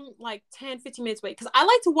come like 10, 15 minutes late because I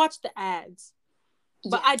like to watch the ads.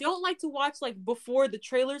 But I don't like to watch like before the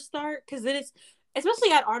trailers start because then it's,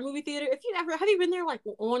 especially at our movie theater, have you been there like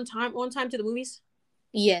on time to the movies?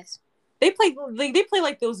 Yes. They play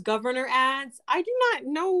like those governor ads. I do not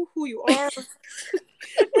know who you are.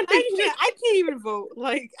 And I can't even vote.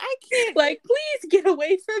 Like I can't. Like please get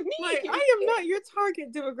away from me. Like I am not your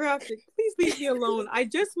target demographic. Please leave me alone. I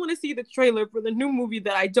just want to see the trailer for the new movie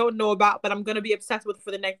that I don't know about, but I'm gonna be obsessed with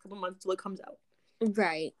for the next couple months till it comes out.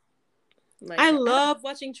 Right. Like, I love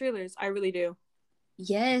watching trailers. I really do.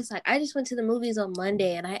 Yes, like I just went to the movies on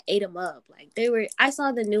Monday and I ate them up. Like I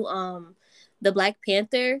saw the new the Black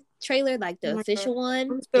Panther trailer, like the official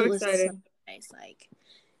one. I'm so excited. So nice. Like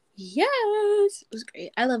yes, it was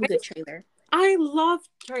great. I love a good trailer. I love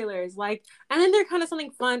trailers. Like, and then they're kind of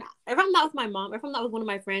something fun. If I'm not with my mom, if I'm not with one of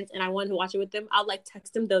my friends and I wanted to watch it with them, I'll like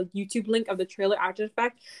text them the YouTube link of the trailer after the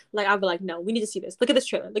fact. Like I'll be like, no, we need to see this. Look at this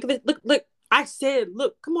trailer. Look at this. Look. I said,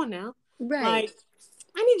 look, come on now. Right. Like,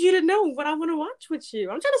 I need you to know what I want to watch with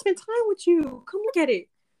you. I'm trying to spend time with you. Come look at it.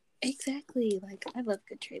 Exactly. Like, I love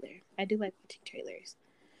good trailer. I do like watching trailers.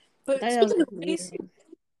 But speaking of movies,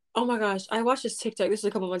 oh my gosh, I watched this TikTok. This was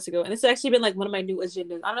a couple months ago, and this has actually been like one of my new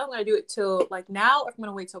agendas. I don't know if I'm gonna do it till like now, or if I'm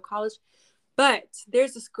gonna wait till college. But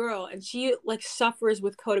there's this girl, and she like suffers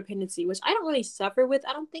with codependency, which I don't really suffer with.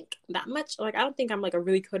 I don't think that much. Like I don't think I'm like a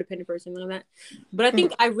really codependent person like that. But I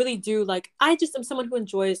think I really do. Like I just am someone who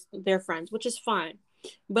enjoys their friends, which is fine.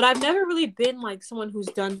 But I've never really been like someone who's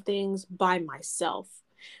done things by myself.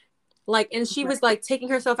 Like, and she was like taking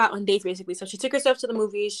herself out on dates basically. So she took herself to the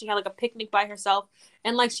movies. She had like a picnic by herself,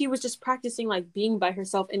 and like she was just practicing like being by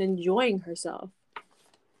herself and enjoying herself.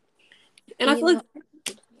 And I feel like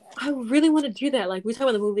I really want to do that. Like we talk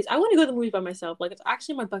about the movies. I want to go to the movies by myself. Like it's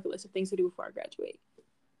actually my bucket list of things to do before I graduate.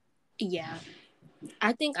 Yeah,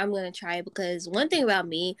 I think I'm gonna try it because one thing about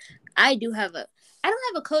me, I don't have a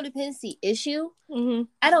codependency issue. Mm-hmm.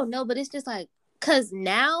 I don't know, but it's just like because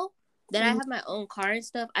now that I have my own car and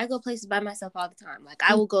stuff, I go places by myself all the time. Like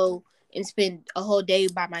I will go and spend a whole day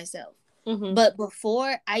by myself. Mm-hmm. But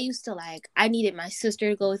before, I used to like I needed my sister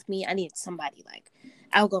to go with me. I needed somebody like.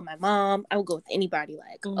 I would go with my mom. I would go with anybody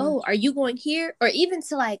like, oh, are you going here? Or even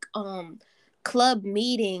to like club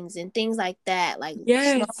meetings and things like that.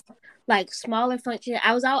 Like smaller function.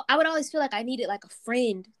 I would always feel like I needed like a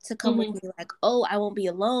friend to come with me. Like, oh, I won't be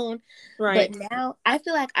alone. Right. But now I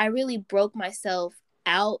feel like I really broke myself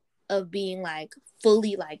out of being like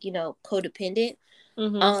fully like, you know, codependent.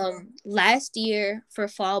 Mm-hmm. Last year for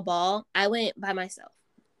fall ball, I went by myself.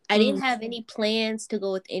 I didn't have any plans to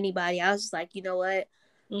go with anybody. I was just like, you know what?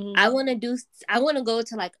 Mm-hmm. I want to go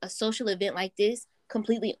to like a social event like this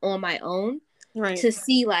completely on my own, right? To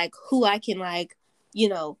see like who I can like, you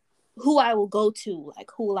know, who I will go to, like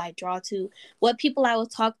who will I draw to, what people I will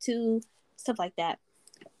talk to, stuff like that.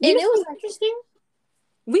 And it was interesting.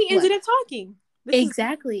 We ended up talking.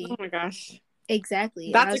 Exactly. Oh my gosh.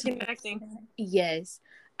 Exactly. That's connecting. Yes.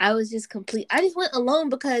 I was just I just went alone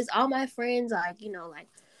because all my friends, like, you know, like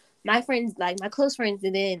my friends, like my close friends,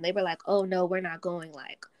 and then they were like, oh no, we're not going,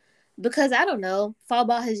 like, because I don't know, fall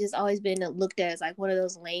ball has just always been looked at as like one of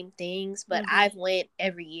those lame things, but I've went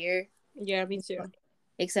every year. Yeah, me too.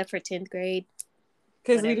 Except for 10th grade.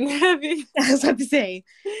 Because we didn't have it. I was about to say.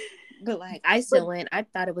 But like, I still went. I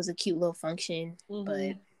thought it was a cute little function.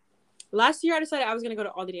 But last year I decided I was going to go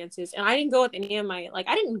to all the dances. And I didn't go with any of my, like,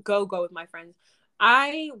 I didn't go with my friends.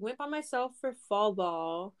 I went by myself for fall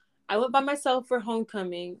ball. I went by myself for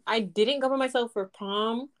homecoming. I didn't go by myself for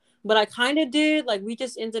prom. But I kind of did. Like, we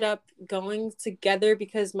just ended up going together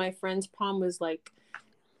because my friend's prom was, like,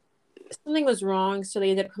 something was wrong. So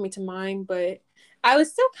they ended up coming to mine. But I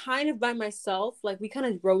was still kind of by myself. Like, we kind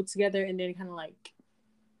of rode together and then kind of, like,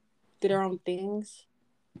 did our own things.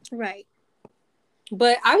 Right.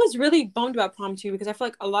 But I was really bummed about prom, too, because I feel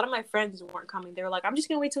like a lot of my friends weren't coming. They were like, I'm just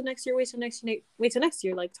going to wait till next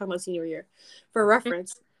year, like, talking about senior year for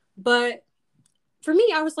reference. But for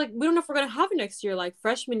me, I was like, we don't know if we're going to have it next year. Like,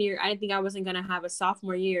 freshman year, I didn't think I wasn't going to have a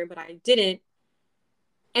sophomore year, but I didn't.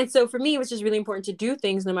 And so for me, it was just really important to do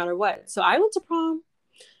things no matter what. So I went to prom,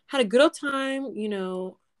 had a good old time, you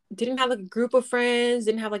know, didn't have like a group of friends,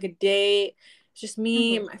 didn't have like a date. It's just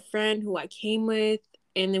me and my friend who I came with.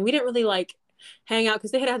 And then we didn't really like hang out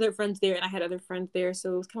because they had other friends there and I had other friends there.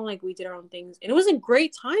 So it was kind of like we did our own things. And it was a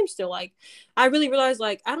great time still. Like, I really realized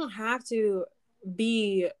like I don't have to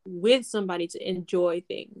be with somebody to enjoy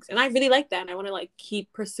things. And I really like that. And I want to like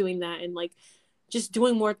keep pursuing that and like just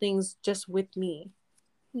doing more things just with me.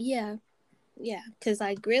 Yeah. Yeah. Because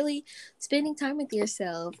like really spending time with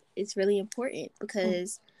yourself is really important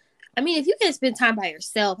because I mean, if you can't spend time by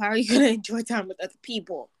yourself, how are you going to enjoy time with other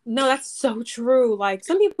people? No, that's so true. Like,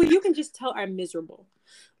 some people you can just tell are miserable.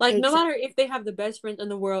 Like, no matter if they have the best friends in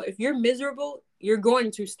the world, if you're miserable, you're going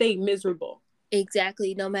to stay miserable.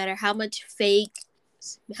 Exactly. No matter how many fake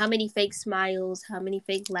smiles, how many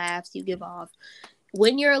fake laughs you give off.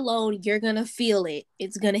 When you're alone, you're going to feel it.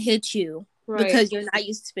 It's going to hit you because you're not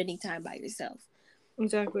used to spending time by yourself.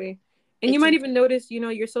 Exactly. And you might even notice, you know,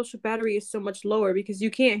 your social battery is so much lower because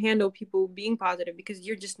you can't handle people being positive because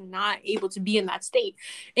you're just not able to be in that state.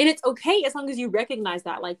 And it's okay as long as you recognize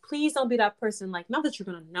that. Like, please don't be that person. Like, not that you're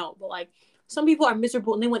going to know, but like some people are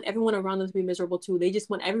miserable and they want everyone around them to be miserable too. They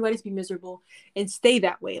just want everybody to be miserable and stay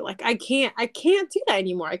that way. Like, I can't do that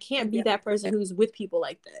anymore. I can't be that person who's with people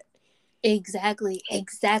like that. Exactly.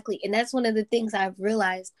 And that's one of the things I've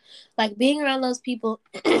realized. Like, being around those people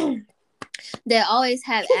that always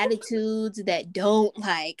have attitudes that don't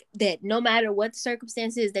like, that no matter what the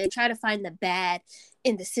circumstances, they try to find the bad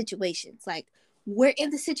in the situations. Like, we're in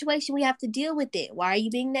the situation, we have to deal with it. Why are you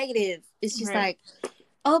being negative? It's just like,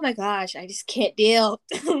 oh my gosh, I just can't deal.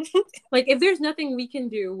 Like, if there's nothing we can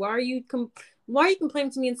do, why are you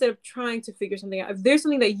complaining to me instead of trying to figure something out? If there's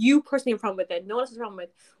something that you personally have a problem with that no one else has a problem with,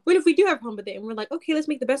 what if we do have a problem with it and we're like, okay, let's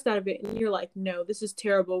make the best out of it, and you're like, no, this is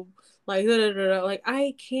terrible, like like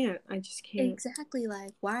I just can't. Exactly.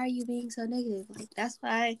 Like, why are you being so negative? Like, that's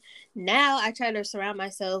why now I try to surround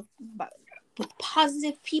myself with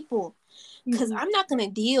positive people because I'm not gonna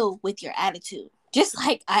deal with your attitude. Just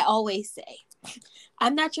like I always say,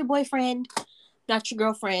 I'm not your boyfriend, not your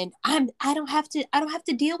girlfriend. I don't have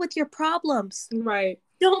to deal with your problems. Right.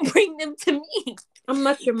 Don't bring them to me. I'm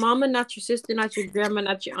not your mama, not your sister, not your grandma,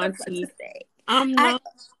 not your auntie. I'm not.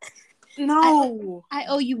 No. I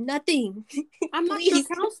owe you nothing. I'm not your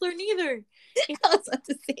counselor neither. I was about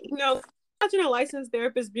to say. No, imagine a licensed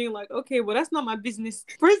therapist being like, okay, well, that's not my business.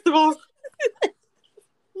 First of all,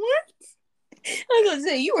 what? I was going to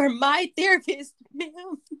say, you are my therapist,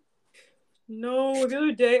 ma'am. No, the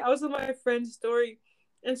other day I was on my friend's story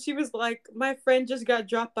and she was like, my friend just got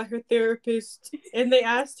dropped by her therapist and they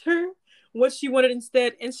asked her what she wanted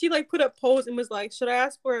instead. And she like put up polls and was like, should I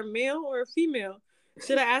ask for a male or a female?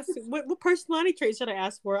 Should I ask what personality trait should I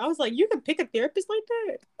ask for? I was like, you can pick a therapist like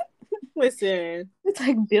that? Listen. It's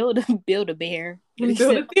like build a bear. Build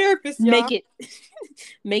a therapist, y'all.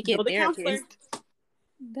 Make it therapist.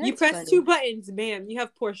 You press funny. 2 buttons, bam, you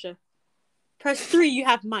have Portia. Press 3, you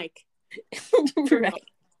have Mike. Right.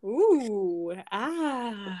 Ooh,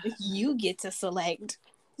 You get to select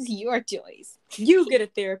your choice. You get a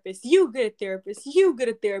therapist. You get a therapist. You get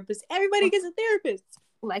a therapist. Everybody gets a therapist.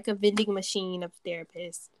 Like a vending machine of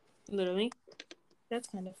therapists. Literally. That's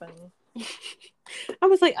kind of funny. I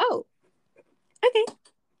was like, oh, okay.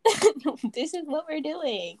 This is what we're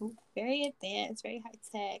doing. Very advanced, very high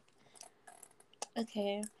tech.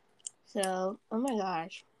 Okay. So, oh my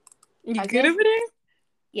gosh. You good over there?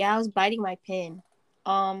 Yeah, I was biting my pen.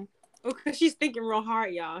 Okay, she's thinking real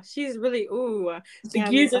hard, y'all. She's really the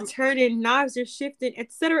gears are turning, knives are shifting,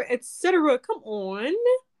 etc., etc. Come on.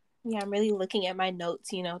 Yeah, I'm really looking at my notes,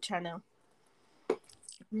 trying to. Oh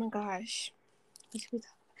my gosh.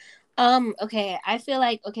 Okay, I feel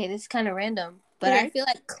like this is kind of random, but I feel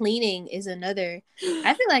like cleaning is another.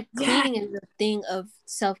 I feel like cleaning is a thing of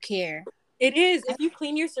self-care. It is. If you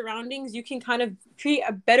clean your surroundings, you can kind of create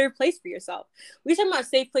a better place for yourself. We were talking about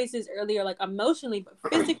safe places earlier, like emotionally,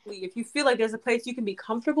 but physically, if you feel like there's a place you can be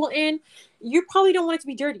comfortable in, you probably don't want it to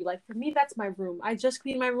be dirty. Like for me, that's my room. I just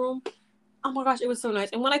cleaned my room. Oh my gosh, it was so nice.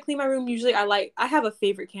 And when I clean my room, usually I have a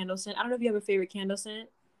favorite candle scent. I don't know if you have a favorite candle scent.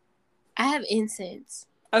 I have incense.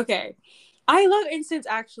 Okay. I love incense,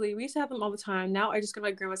 actually. We used to have them all the time. Now I just go to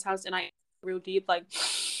my grandma's house and I real deep, like...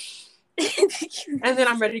 and then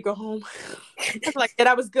I'm ready to go home. I'm like, yeah,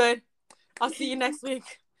 that was good. I'll see you next week.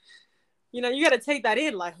 You gotta take that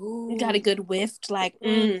in, like, ooh. You got a good whiff, like,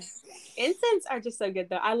 Incense are just so good,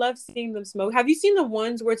 though. I love seeing them smoke. Have you seen the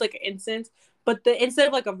ones where it's like an incense, but instead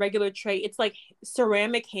of like a regular tray, it's like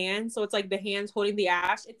ceramic hands, so it's like the hands holding the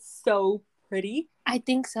ash. It's so pretty. I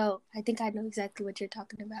think so. I think I know exactly what you're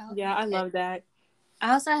talking about. Yeah, I love that.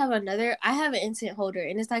 I also have I have an incense holder,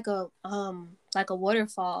 and it's like a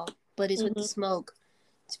waterfall, but it's with the smoke.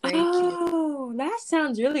 It's very cute. Oh, that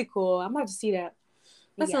sounds really cool. I'm about to see that.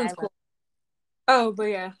 That sounds cool. Oh, but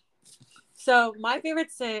yeah. So my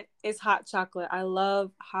favorite scent is hot chocolate. I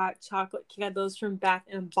love hot chocolate candles from Bath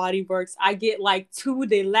and Body Works. I get like 2.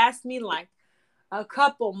 They last me like a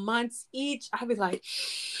couple months each. I'll be like,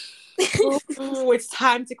 ooh, it's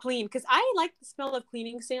time to clean. Because I like the smell of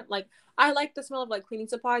cleaning scent. Like, I like the smell of like cleaning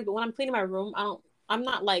supplies. But when I'm cleaning my room, I'm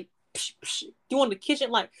not like, psh, psh, doing the kitchen.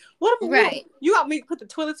 Like, right. You got me to put the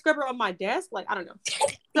toilet scrubber on my desk? Like, I don't know.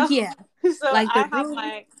 So, yeah. So like I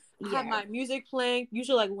have my music playing,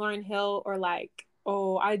 usually like Lauryn Hill or like,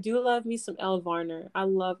 I do love me some Elle Varner. I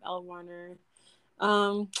love Elle Varner.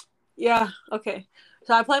 Yeah, okay.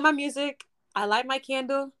 So I play my music, I light my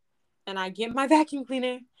candle, and I get my vacuum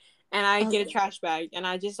cleaner, and I get a trash bag, and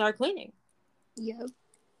I just start cleaning. Yep.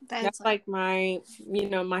 That's like my,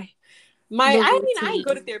 I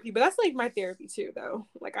go to therapy, but that's like my therapy too, though.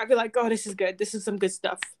 Like I feel like, oh, this is good. This is some good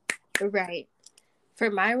stuff. Right.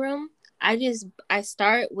 For my room, I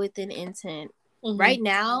start with an incense. Right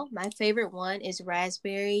now, my favorite one is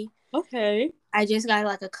raspberry. Okay. I just got it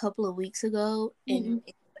like a couple of weeks ago, and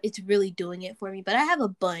it's really doing it for me. But I have a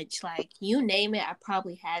bunch. Like, you name it, I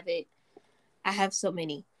probably have it. I have so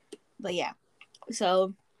many. But yeah.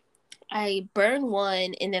 So I burn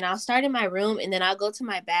one, and then I'll start in my room, and then I'll go to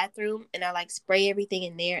my bathroom, and I like spray everything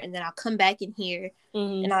in there, and then I'll come back in here,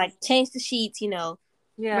 and I like change the sheets,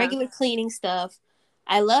 regular cleaning stuff.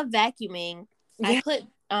 I love vacuuming. Yeah. I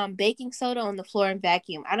put baking soda on the floor and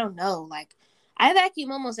vacuum. I don't know, like I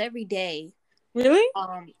vacuum almost every day. Really?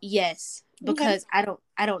 Yes, because I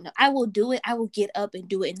don't know. I will do it. I will get up and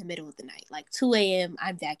do it in the middle of the night, like 2 a.m.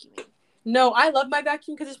 I'm vacuuming. No, I love my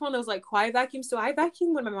vacuum because it's one of those like quiet vacuums. So I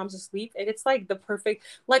vacuum when my mom's asleep, and it's like the perfect.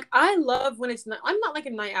 Like I love when it's not. I'm not like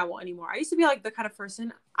a night owl anymore. I used to be like the kind of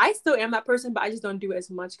person. I still am that person, but I just don't do it as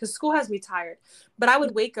much because school has me tired. But I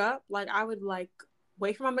would wake up, like I would like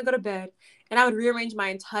wait for mom to go to bed, and I would rearrange my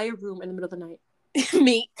entire room in the middle of the night.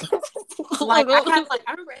 Me. Like I had like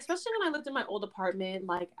I remember, especially when I lived in my old apartment.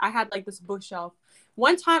 Like I had like this bookshelf.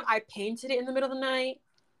 One time I painted it in the middle of the night.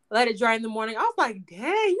 Let it dry in the morning. I was like, dang,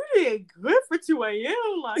 you did good for 2 a.m.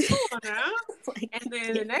 Like, come on now. And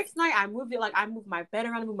then the next night, I moved it. Like, I moved my bed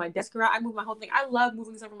around, I moved my desk around, I moved my whole thing. I love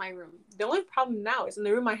moving stuff in my room. The only problem now is in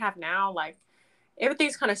the room I have now, like,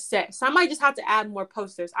 everything's kind of set. So I might just have to add more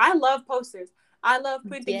posters. I love posters. I love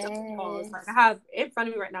putting things up on walls. Like, I have, in front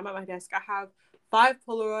of me right now, I'm at my desk, I have 5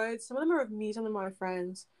 Polaroids. Some of them are of me, some of them are my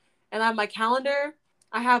friends. And I have my calendar.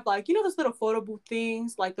 I have, like, those little photo booth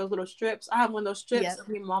things, like those little strips. I have one of those strips of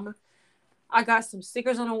me and mama. I got some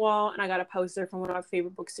stickers on the wall, and I got a poster from one of my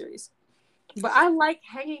favorite book series. But I like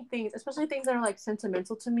hanging things, especially things that are, like,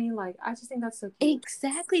 sentimental to me. Like, I just think that's so cute.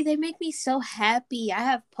 Exactly. They make me so happy. I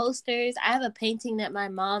have posters. I have a painting that my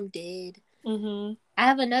mom did. I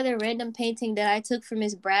have another random painting that I took from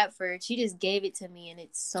Miss Bradford. She just gave it to me, and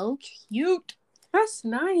it's so cute. That's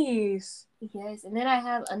nice. Yes, and then I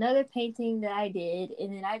have another painting that I did,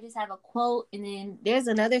 and then I just have a quote, and then there's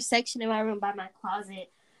another section in my room by my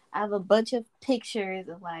closet. I have a bunch of pictures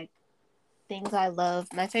of, like, things I love,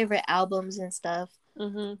 my favorite albums and stuff.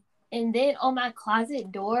 And then on my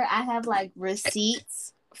closet door, I have, like,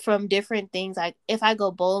 receipts from different things. Like, if I go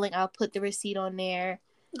bowling, I'll put the receipt on there.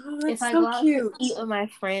 Oh, that's if I so go out cute. to eat with my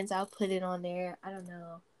friends, I'll put it on there. I don't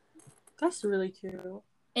know. That's really cute.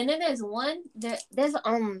 And then there's one there's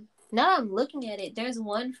now I'm looking at it, there's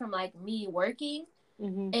one from like me working,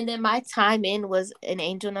 and then my time in was an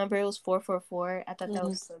angel number. It was 444. I thought that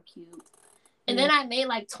was so cute. And then I made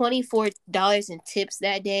like $24 in tips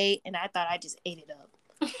that day, and I thought I just ate it up.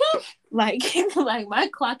 like my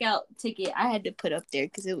clock out ticket, I had to put up there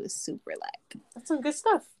because it was super like. That's some good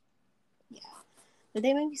stuff. Yeah, but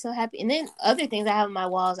they make me so happy. And then other things I have on my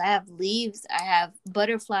walls, I have leaves, I have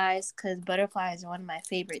butterflies, because butterflies are one of my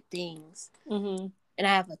favorite things. And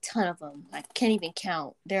I have a ton of them. I can't even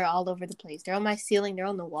count. They're all over the place. They're on my ceiling. They're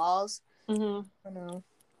on the walls. I don't know.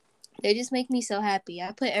 They just make me so happy.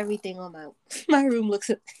 I put everything on my room. Looks.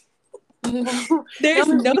 There's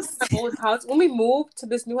no old house. When we moved to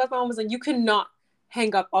this new house, my mom was like, "You cannot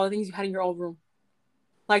hang up all the things you had in your old room.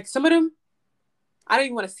 Like some of them, I don't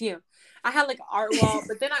even want to see them. I had like an art wall,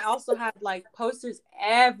 but then I also had like posters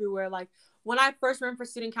everywhere. Like when I first ran for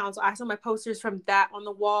student council, I saw my posters from that on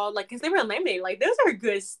the wall, like because they were laminated. Like those are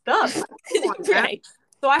good stuff. Right.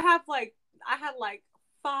 So I had like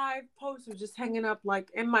 5 posters just hanging up like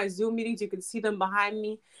in my Zoom meetings. You could see them behind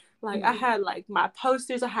me. Like I had like my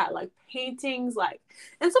posters, I had like paintings, like,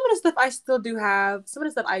 and some of the stuff I still do have. Some of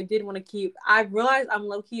the stuff I did want to keep. I realized I'm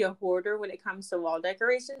low-key a hoarder when it comes to wall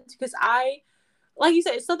decorations because like you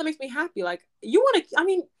said, it's stuff that makes me happy. Like you want to, I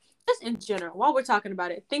mean, just in general, while we're talking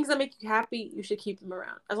about it, things that make you happy, you should keep them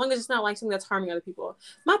around. As long as it's not like something that's harming other people.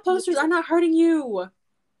 My posters are not hurting you.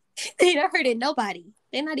 They're not hurting nobody.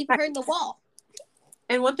 They're not even hurting the wall.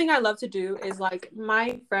 And one thing I love to do is like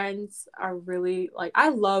my friends are really like, I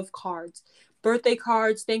love cards, birthday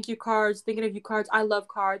cards, thank you cards, thinking of you cards. I love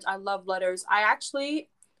cards. I love letters. I actually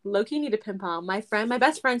low-key need a pen pal. My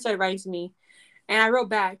best friend started writing to me and I wrote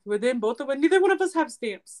back, but then neither one of us have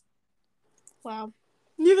stamps. Wow.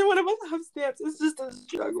 Neither one of us have stamps. It's just a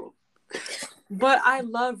struggle. But I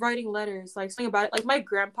love writing letters. Like something about it. Like my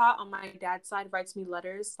grandpa on my dad's side writes me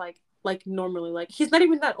letters like normally. Like he's not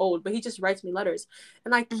even that old, but he just writes me letters.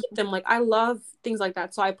 And I keep them. Like I love things like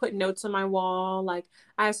that. So I put notes on my wall. Like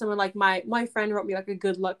I have someone like my friend wrote me like a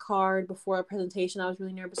good luck card before a presentation I was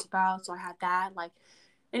really nervous about. So I had that. Like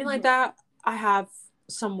anything like that I have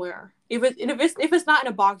somewhere. If it's not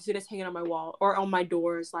in a box, it is hanging on my wall or on my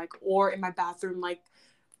doors, like, or in my bathroom, like,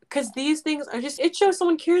 because these things are just, it shows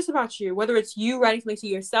someone cares about you, whether it's you writing something to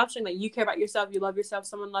yourself, showing that you care about yourself, you love yourself,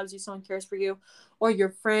 someone loves you, someone cares for you, or your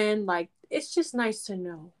friend. Like, it's just nice to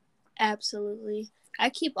know. Absolutely. I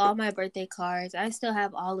keep all my birthday cards. I still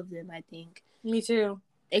have all of them, I think. Me too.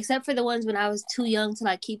 Except for the ones when I was too young to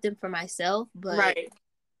like keep them for myself. But right.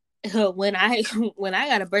 when I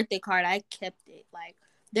got a birthday card, I kept it. Like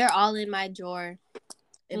they're all in my drawer,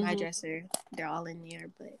 in my dresser. They're all in there.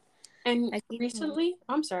 But and recently,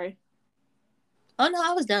 I'm sorry. Oh no,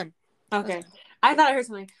 I was done. Okay, I thought I heard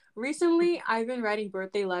something. Recently, I've been writing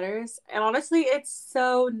birthday letters, and honestly, it's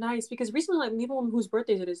so nice because recently, like people whose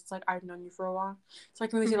birthdays it is, it's like I've known you for a while, so I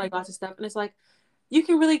can really say like lots of stuff, and it's like you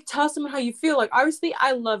can really tell someone how you feel. Like obviously,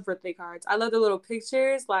 I love birthday cards. I love the little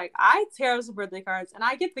pictures. Like I tear up some birthday cards, and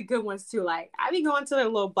I get the good ones too. Like I be going to the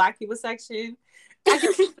little Black people section. I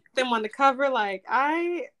can put them on the cover. Like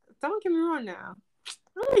I don't get me wrong now.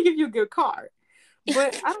 I'm gonna give you a good card.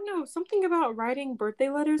 But I don't know, something about writing birthday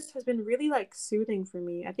letters has been really like soothing for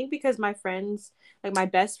me. I think because my friends, like my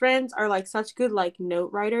best friends, are like such good like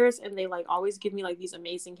note writers, and they like always give me like these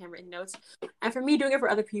amazing handwritten notes. And for me doing it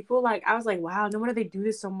for other people, like I was like, wow, no wonder they do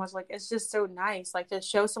this so much. Like it's just so nice, like to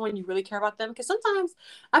show someone you really care about them. Because sometimes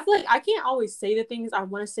I feel like I can't always say the things I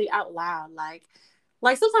want to say out loud.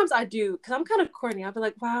 Like sometimes I do, because I'm kind of corny. I'll be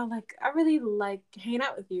like, wow, like I really like hanging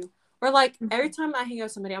out with you. Or like every time I hang out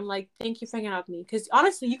with somebody, I'm like, thank you for hanging out with me. Because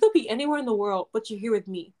honestly, you could be anywhere in the world, but you're here with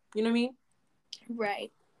me. You know what I mean?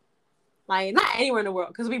 Right. Like not anywhere in the world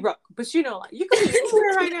because we broke, but you know, like you could be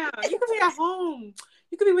anywhere right now. You could be at home.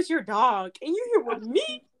 You could be with your dog, and you're here with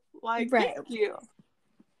me. Like thank you.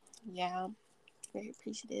 Yeah, very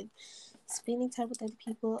appreciative. Spending time with other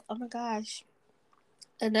people. Oh my gosh.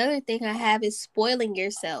 Another thing I have is spoiling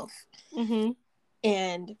yourself.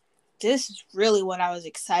 And this is really what I was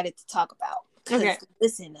excited to talk about. Okay.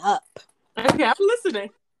 Listen up. Okay, I'm listening.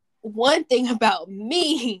 One thing about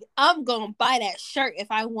me, I'm going to buy that shirt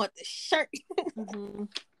if I want the shirt.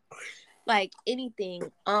 Like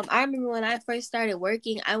anything. I remember when I first started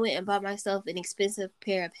working, I went and bought myself an expensive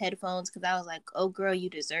pair of headphones because I was like, oh girl, you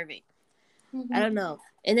deserve it. I don't know.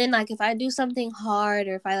 And then like if I do something hard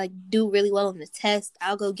or if I like do really well in the test,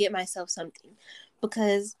 I'll go get myself something.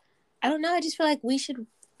 Because I don't know, I just feel like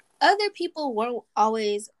other people won't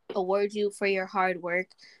always award you for your hard work,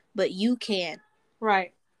 but you can.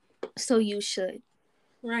 Right. So you should.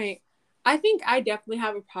 Right. I think I definitely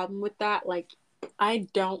have a problem with that. Like, I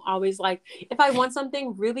don't always like, if I want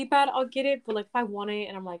something really bad, I'll get it. But like, if I want it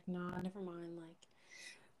and I'm like, nah, never mind. Like,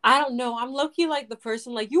 I don't know. I'm low-key like the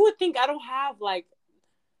person, like, you would think I don't have like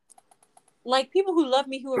people who love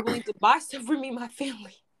me who are willing to buy stuff for me, my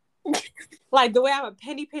family. Like the way I'm a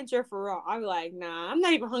penny pincher for real. I'm like, nah, I'm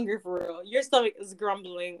not even hungry for real. Your stomach is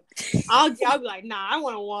grumbling. I'll be like, nah, I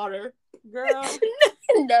want water, girl.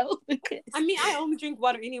 No. I mean, I only drink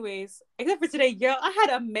water anyways. Except for today, girl. I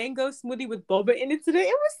had a mango smoothie with boba in it today.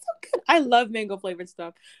 It was so good. I love mango flavored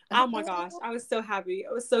stuff. Oh my gosh, I was so happy.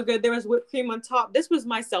 It was so good. There was whipped cream on top. This was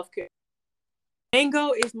my self-care.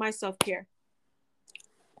 Mango is my self-care.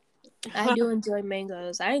 I do enjoy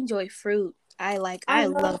mangoes. I enjoy fruit. I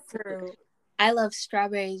love fruit. I love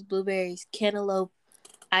strawberries, blueberries, cantaloupe.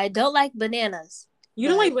 I don't like bananas. You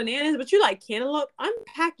don't like bananas, but you like cantaloupe?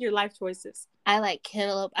 Unpack your life choices. I like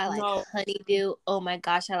cantaloupe. I like honeydew. Oh my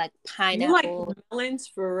gosh, I like pineapple. You like melons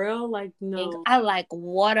for real? Like, no. I like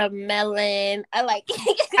watermelon. I like.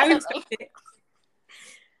 I would take it.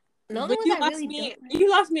 But you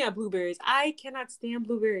lost me at blueberries. I cannot stand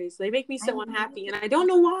blueberries. They make me so unhappy, and I don't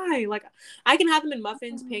know why. Like, I can have them in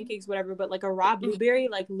muffins, pancakes, whatever, but like a raw blueberry,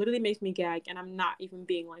 like literally makes me gag, and I'm not even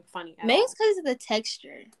being like funny. Maybe it's because of the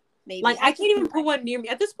texture. Maybe. Like, I can't even put one near me.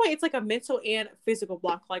 At this point, it's like a mental and physical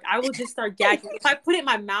block. Like, I will just start gagging if I put it in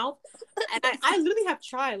my mouth. And I literally have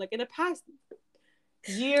tried. Like, in the past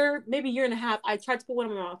year, maybe year and a half, I tried to put one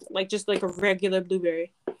in my mouth, like just like a regular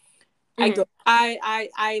blueberry.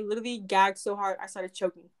 I literally gagged so hard I started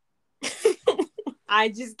choking. I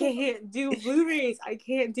just can't do blueberries. I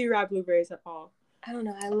can't do raw blueberries at all. I don't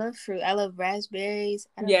know. I love fruit. I love raspberries.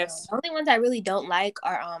 Yes. The only ones I really don't like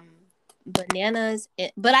are bananas.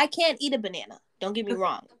 But I can't eat a banana. Don't get me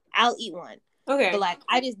wrong. I'll eat one. Okay. But like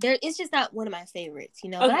it's just not one of my favorites,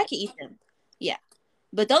 you know. Okay. But I can eat them. Yeah.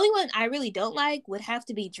 But the only one I really don't like would have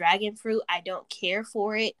to be dragon fruit. I don't care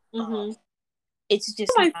for it. Mm-hmm. It's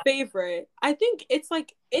just my favorite. I think it's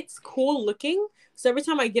like, it's cool looking. So every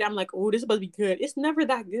time I get it, I'm like, oh, this is supposed to be good. It's never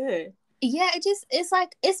that good. Yeah,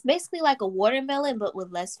 it's basically like a watermelon, but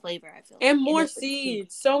with less flavor, I feel. And more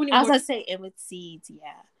seeds. So many more. I was going to say, and with seeds,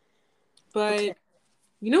 yeah. But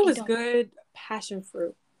you know what's good? Passion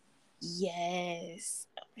fruit. Yes.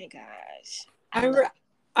 Oh my gosh. I remember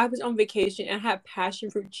I was on vacation and I had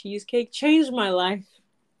passion fruit cheesecake. Changed my life.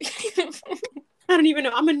 I don't even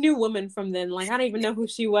know. I'm a new woman from then. Like, I don't even know who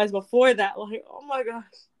she was before that. Like, oh my gosh.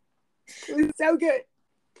 It was so good.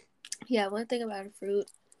 Yeah, one thing about a fruit.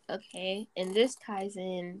 Okay. And this ties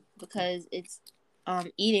in because it's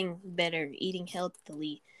eating better, eating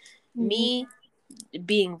healthily. Mm-hmm. Me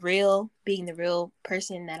being the real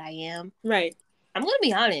person that I am. Right. I'm going to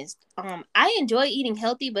be honest. I enjoy eating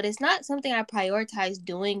healthy, but it's not something I prioritize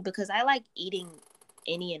doing because I like eating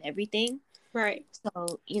any and everything. Right.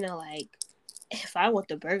 So, you know, like, if I want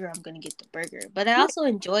the burger, I'm going to get the burger. But I also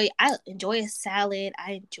enjoy a salad.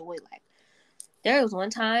 I enjoy, like, there was one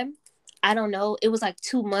time, I don't know, it was like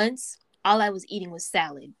 2 months, all I was eating was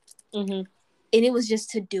salad. Mm-hmm. And it was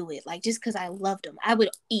just to do it, like, just because I loved them. I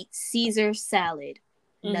would eat Caesar salad,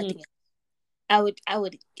 nothing else. I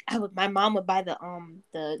would, my mom would buy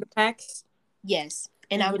the packs? Yes.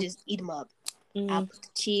 And I would just eat them up. I would put the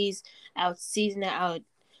cheese, I would season it,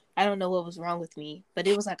 I don't know what was wrong with me, but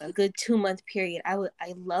it was like a good 2 month period. I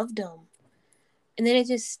loved them. And then it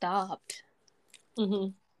just stopped. Mm-hmm.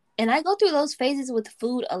 And I go through those phases with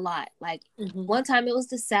food a lot. Like, one time it was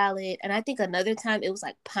the salad, and I think another time it was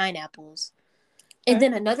like pineapples. And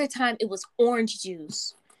then another time it was orange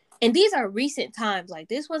juice. And these are recent times. Like,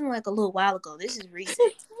 this wasn't like a little while ago. This is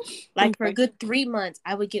recent. Like, for a good 3 months,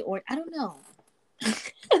 I would get orange. I don't know.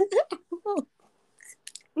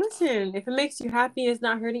 Listen, if it makes you happy, it's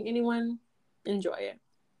not hurting anyone, enjoy it.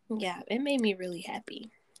 Yeah, it made me really happy.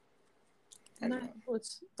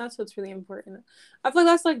 That's what's really important. I feel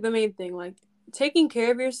like that's like the main thing. Like, taking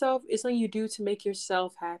care of yourself is something you do to make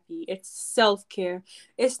yourself happy. It's self-care.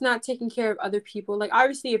 It's not taking care of other people. Like,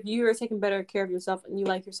 obviously, if you are taking better care of yourself and you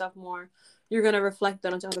like yourself more, you're going to reflect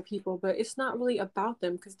that onto other people. But it's not really about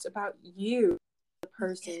them because it's about you, the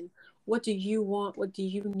person. What do you want? What do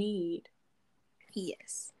you need?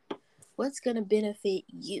 Yes. What's going to benefit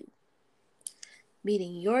you?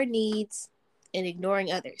 Meeting your needs and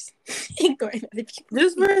ignoring others. Ignoring other people.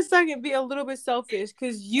 Just for a second, be a little bit selfish.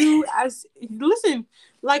 Because because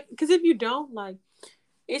if you don't, like,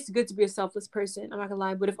 it's good to be a selfless person. I'm not going to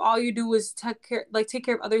lie. But if all you do is take care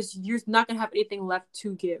of others, you're not going to have anything left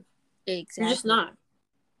to give. Exactly. You're just not.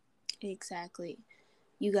 Exactly.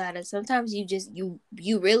 sometimes you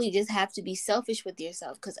really just have to be selfish with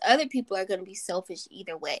yourself, because other people are going to be selfish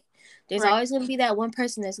either way. There's always going to be that one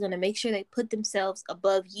person that's going to make sure they put themselves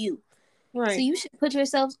above you. Right. So you should put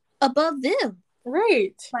yourself above them.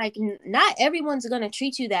 Right. Like, not everyone's going to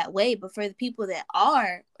treat you that way, but for the people that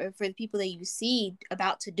are, or for the people that you see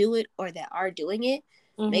about to do it or that are doing it,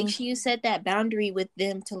 make sure you set that boundary with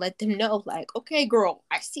them to let them know, like, okay, girl,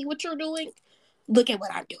 I see what you're doing. Look at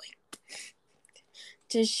what I'm doing.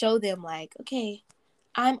 Just show them, like, okay,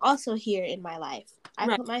 I'm also here in my life.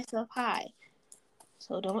 I put myself high.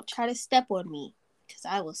 So don't try to step on me, because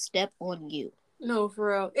I will step on you. No,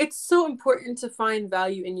 for real. It's so important to find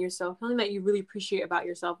value in yourself, something that you really appreciate about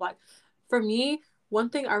yourself. Like, for me, one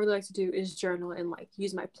thing I really like to do is journal and, like,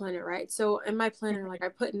 use my planner, right? So in my planner, like, I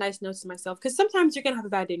put nice notes to myself, because sometimes you're going to have a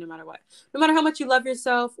bad day no matter what. No matter how much you love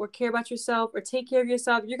yourself or care about yourself or take care of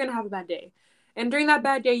yourself, you're going to have a bad day. And during that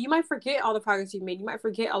bad day, you might forget all the progress you've made. You might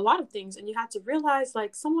forget a lot of things. And you have to realize,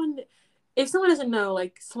 like, if someone doesn't know,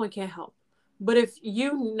 like, someone can't help. But if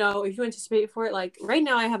you know, if you anticipate for it, like, right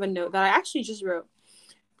now I have a note that I actually just wrote.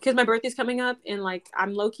 Because my birthday's coming up, and, like,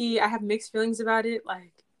 I'm low-key, I have mixed feelings about it.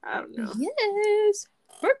 Like, I don't know. Yes!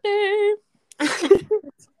 Birthday!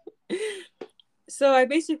 So I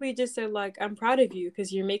basically just said, like, I'm proud of you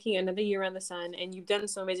because you're making another year around the sun, and you've done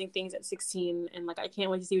some amazing things at 16, and, like, I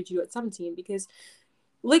can't wait to see what you do at 17, because,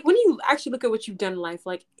 like, when you actually look at what you've done in life,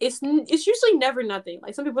 like, it's usually never nothing.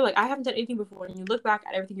 Like, some people are like, I haven't done anything before, and you look back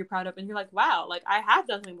at everything you're proud of, and you're like, wow, like, I have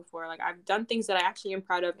done something before. Like, I've done things that I actually am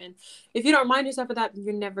proud of, and if you don't remind yourself of that,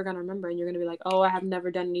 you're never going to remember, and you're going to be like, oh, I have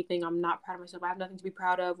never done anything. I'm not proud of myself. I have nothing to be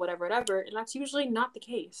proud of, whatever, and that's usually not the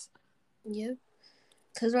case. Yep.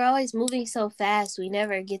 Because we're always moving so fast, we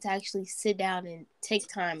never get to actually sit down and take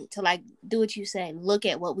time to, like, do what you say, look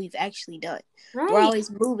at what we've actually done. Right. We're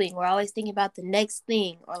always moving. We're always thinking about the next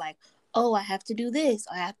thing, or, like, oh, I have to do this,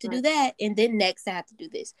 I have to do that, and then next I have to do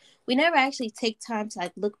this. We never actually take time to,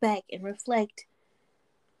 like, look back and reflect.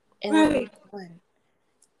 And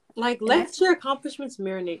like, let your accomplishments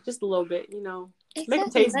marinate just a little bit, you know. Exactly. Make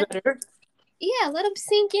them taste better. Yeah, let them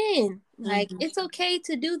sink in. Like, it's okay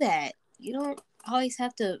to do that. You don't always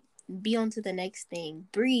have to be on to the next thing.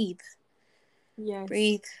 Breathe. Yes.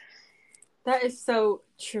 Breathe. That is so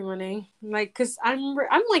true, Renee. Like, because I'm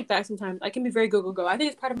like that sometimes. I can be very go. I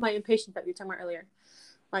think it's part of my impatience that you were talking about earlier.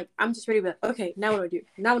 Like, I'm just ready to be like, okay, now what do I do?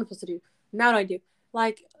 Now what am I supposed to do? Now what do I do?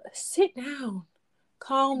 Like, sit down,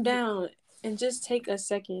 calm down, and just take a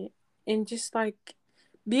second and just, like,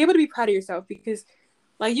 be able to be proud of yourself, because,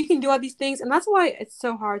 like, you can do all these things, and that's why it's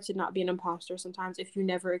so hard to not be an imposter sometimes if you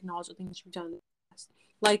never acknowledge the things you've done.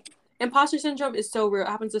 Like, imposter syndrome is so real. It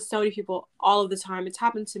happens to so many people all of the time. It's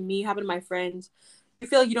happened to me, happened to my friends. You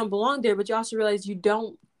feel like you don't belong there, but you also realize you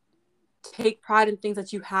don't take pride in things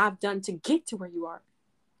that you have done to get to where you are.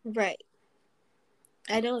 Right.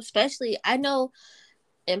 I know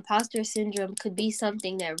imposter syndrome could be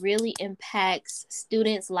something that really impacts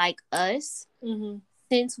students like us,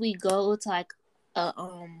 since we go to, like,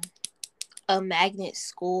 a magnet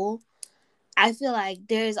school. I feel like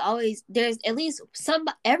there's at least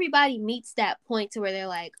everybody meets that point to where they're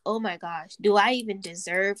like, oh my gosh, do I even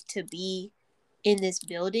deserve to be in this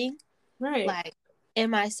building? Right. Like,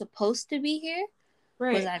 am I supposed to be here?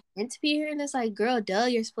 Right. Was I meant to be here? And it's like, girl, duh,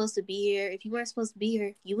 you're supposed to be here. If you weren't supposed to be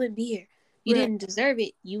here, you wouldn't be here. You didn't deserve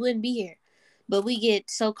it, you wouldn't be here. But we get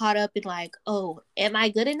so caught up in, like, oh, am I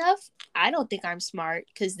good enough? I don't think I'm smart,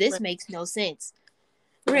 because this makes no sense.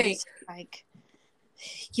 Right. Like,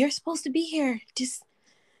 you're supposed to be here. Just,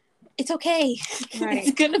 it's okay. Right.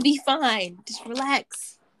 It's gonna be fine. Just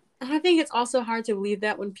relax. I think it's also hard to believe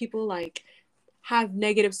that when people, like, have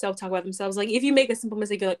negative self-talk about themselves. Like, if you make a simple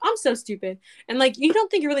mistake, you're like, I'm so stupid. And, like, you don't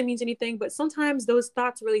think it really means anything, but sometimes those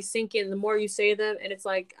thoughts really sink in the more you say them, and it's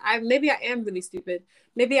like, maybe I am really stupid.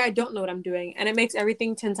 Maybe I don't know what I'm doing. And it makes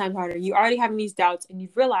everything 10 times harder. You already having these doubts, and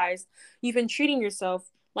you've realized you've been treating yourself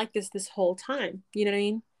like this whole time. You know what I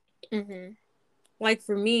mean? Mm-hmm. Like,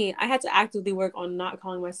 for me, I had to actively work on not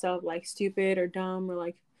calling myself, like, stupid or dumb or,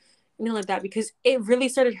 like, you know, like that, because it really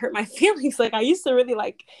started to hurt my feelings. Like, I used to really,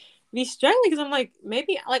 like, be struggling, because I'm like,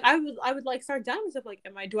 maybe, like, I would like start doubting myself, like,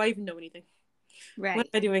 do I even know anything? Right. What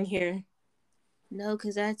am I doing here? No,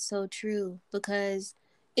 because that's so true. Because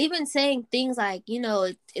even saying things like, you know,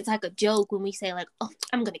 it's like a joke when we say, like, oh,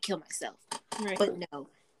 I'm gonna kill myself. Right. But no,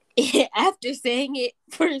 after saying it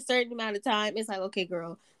for a certain amount of time, it's like, okay,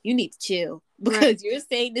 girl, you need to chill, because you're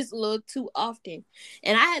saying this a little too often.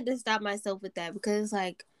 And I had to stop myself with that, because,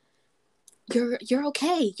 like, you're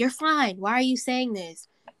okay, you're fine. Why are you saying this?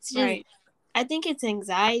 It's just, I think it's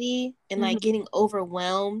anxiety and like getting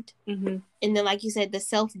overwhelmed. And then, like you said, the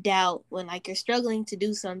self-doubt when like you're struggling to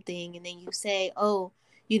do something and then you say, oh,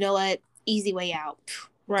 you know what? Easy way out.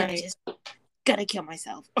 Right. Gonna kill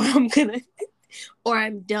myself. Or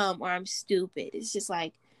I'm dumb or I'm stupid. It's just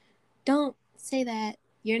like, don't say that.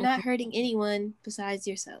 You're not hurting anyone besides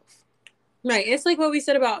yourself. Right. It's like what we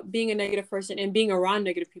said about being a negative person and being around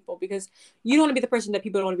negative people, because you don't want to be the person that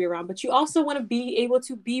people don't want to be around, but you also want to be able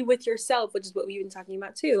to be with yourself, which is what we've been talking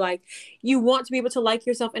about too. Like, you want to be able to like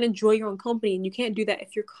yourself and enjoy your own company, and you can't do that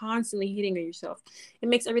if you're constantly hating on yourself. It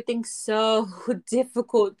makes everything so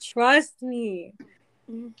difficult. Trust me.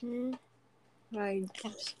 Like,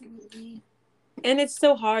 absolutely. And it's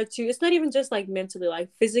so hard too. It's not even just like mentally, like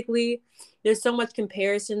physically. There's so much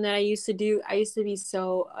comparison that I used to do. I used to be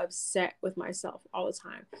so upset with myself all the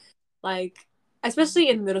time. Like, especially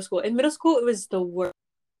in middle school. In middle school, it was the worst.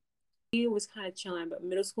 It was kind of chilling, but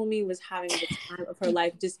middle school me was having the time of her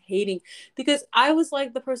life, just hating, because I was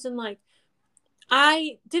like the person, like,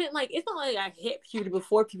 I didn't like, it's not like I hit puberty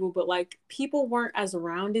before people, but like people weren't as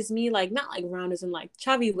round as me. Like, not like round as in like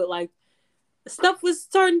chubby, but like stuff was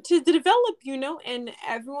starting to develop, you know, and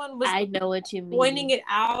everyone was, I know what you mean, pointing it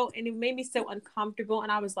out, and it made me so uncomfortable.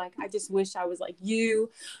 And I was like, I just wish I was like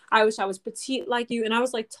you. I wish I was petite like you. And I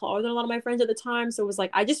was like taller than a lot of my friends at the time, so it was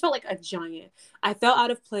like I just felt like a giant. I felt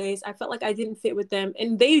out of place. I felt like I didn't fit with them,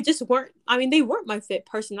 and they just weren't. I mean, they weren't my fit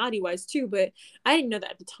personality wise too, but I didn't know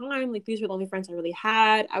that at the time. Like, these were the only friends I really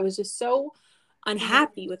had. I was just so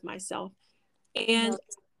unhappy with myself, and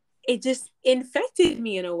it just infected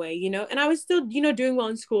me in a way, you know. And I was still, you know, doing well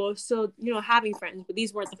in school, still, you know, having friends, but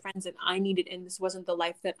these weren't the friends that I needed, and this wasn't the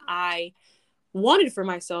life that I wanted for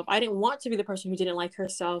myself. I didn't want to be the person who didn't like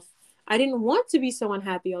herself. I didn't want to be so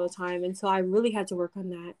unhappy all the time, and so I really had to work on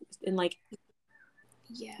that in like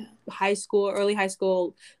high school, early high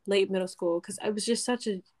school, late middle school, because I was just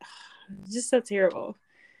just so terrible.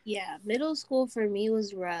 Yeah, middle school for me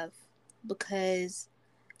was rough because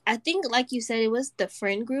I think, like you said, it was the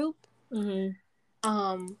friend group.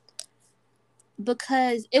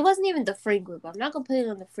 Because it wasn't even the friend group. I'm not gonna put it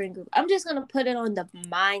on the friend group. I'm just gonna put it on the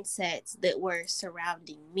mindsets that were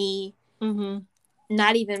surrounding me.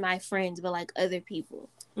 Not even my friends, but like other people.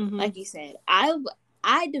 Like you said,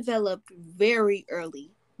 I developed very early.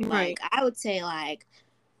 Right. Like, I would say like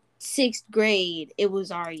 6th grade, it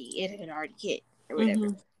had already hit or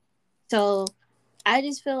whatever. So I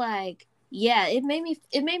just feel like, yeah, it made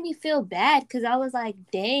me feel bad, because I was like,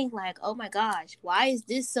 dang, like, oh my gosh, why is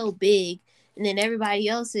this so big and then everybody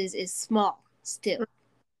else is small still?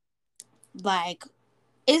 Like,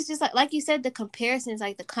 it's just like you said, the comparisons,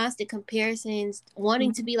 like the constant comparisons,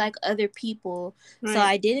 wanting to be like other people. Right. So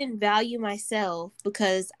I didn't value myself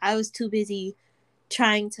because I was too busy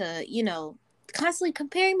trying to, you know, constantly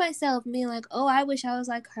comparing myself, being like, oh, I wish I was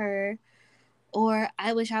like her, or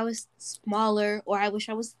I wish I was smaller, or I wish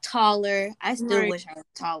I was taller. I still wish I was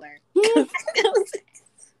taller.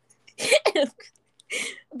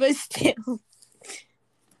 But still,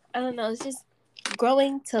 I don't know. It's just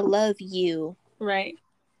growing to love you. Right.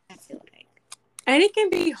 I feel like. And it can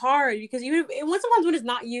be hard because sometimes when it's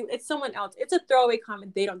not you, it's someone else. It's a throwaway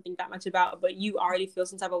comment they don't think that much about, but you already feel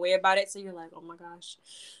some type of way about it. So you're like, oh my gosh,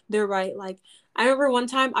 they're right. Like, I remember one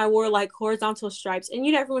time I wore like horizontal stripes, and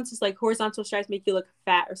you know, everyone's just like, horizontal stripes make you look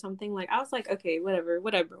fat or something. Like, I was like, okay, whatever.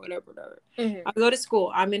 I go to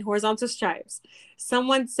school. I'm in horizontal stripes.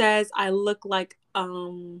 Someone says I look like,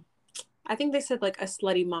 I think they said like a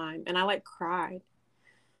slutty mime, and I like cried.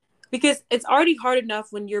 Because it's already hard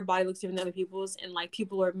enough when your body looks different than other people's, and like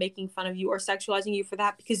people are making fun of you or sexualizing you for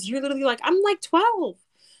that, because you're literally like, I'm like 12.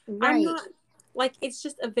 Right. I'm not, like, it's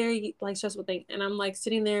just a very like stressful thing. And I'm like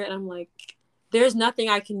sitting there and I'm like, there's nothing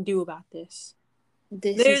I can do about this.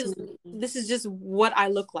 This is just what I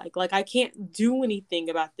look like. Like, I can't do anything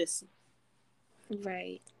about this.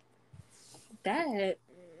 Right. That,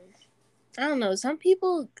 I don't know. Some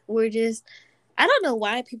people were just, I don't know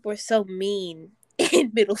why people are so mean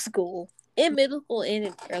in middle school and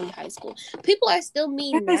in early high school. People are still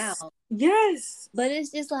mean now. Yes. But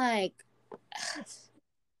it's just like,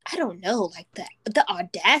 I don't know, like the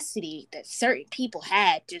audacity that certain people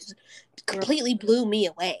had just completely blew me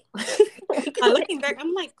away. Looking back,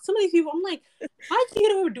 I'm like, some of these people, I'm like, why did you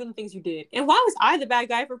get over doing the things you did? And why was I the bad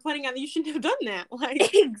guy for pointing out that you shouldn't have done that?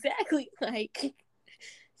 Like, exactly. Like,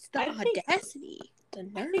 it's the audacity, the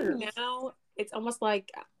nerve. I think now it's almost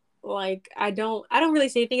like I don't really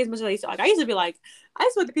say anything as much as I used to. Like, I used to be like, I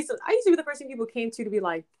used to be the person people came to be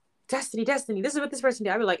like, Destiny, this is what this person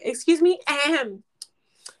did. I'd be like, excuse me,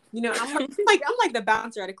 you know, I'm like the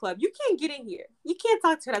bouncer at a club. You can't get in here. You can't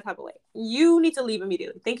talk to her that type of way. You need to leave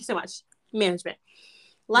immediately. Thank you so much. management.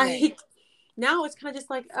 Like, now it's kind of just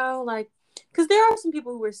like, oh, like, because there are some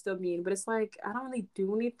people who are still mean, but it's like, I don't really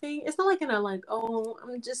do anything. It's not like in a, like, oh,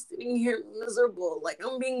 I'm just sitting here miserable. Like,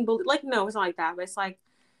 I'm being bullied. Like, no, it's not like that. But it's like,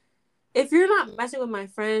 if you're not messing with my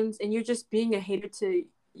friends and you're just being a hater to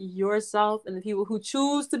yourself and the people who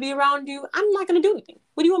choose to be around you, I'm not going to do anything.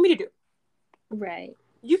 What do you want me to do? Right.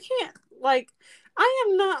 You can't. Like, I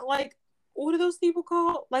am not, like, what are those people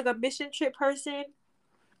called? Like a mission trip person.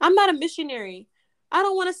 I'm not a missionary. I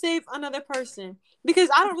don't want to save another person because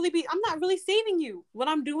I'm not really saving you. What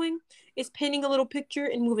I'm doing is painting a little picture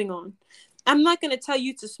and moving on. I'm not going to tell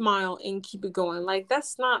you to smile and keep it going. Like,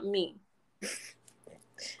 that's not me.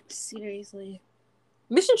 Seriously.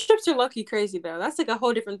 Mission trips are low-key crazy, though. That's like a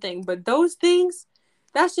whole different thing. But those things,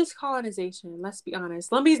 that's just colonization. Let's be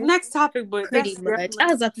honest. Next topic, but pretty much. I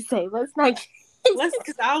was about to say, let's not. Because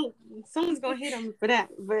someone's going to hate on me for that.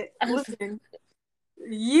 But listen,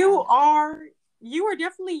 you are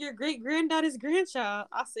definitely your great granddaughter's grandchild.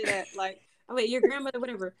 I'll say that. Like, I mean, your grandmother,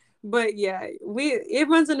 whatever. But yeah, it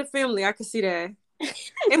runs in the family. I can see that.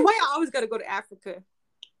 And why y'all always got to go to Africa?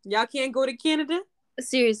 Y'all can't go to Canada?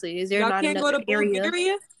 Seriously, is there not another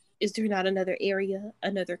area? Is there not another area,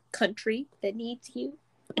 another country that needs you?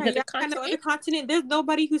 Another continent? There's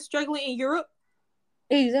nobody who's struggling in Europe.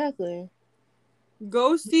 Exactly.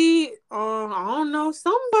 Go see, I don't know,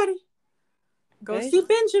 somebody. Go see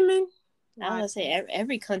Benjamin. I was gonna say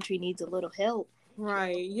every country needs a little help.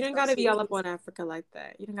 Right. You don't gotta be all up on Africa like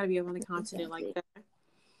that. You don't gotta be up on the continent like that.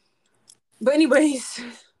 But anyways,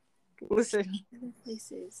 listen.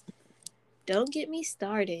 Places. Don't get me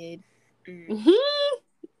started. Mm-hmm.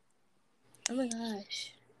 Oh my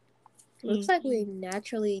gosh. Looks like we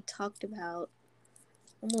naturally talked about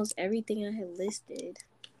almost everything I had listed.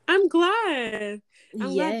 I'm glad.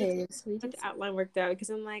 Yes. The outline worked out because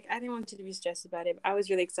I'm like, I didn't want you to be stressed about it. I was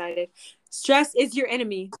really excited. Stress is your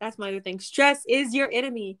enemy. That's my other thing. Stress is your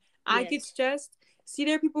enemy. I get stressed. See,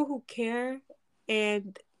 there are people who care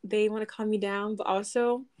and they want to calm me down, but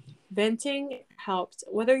also venting helps.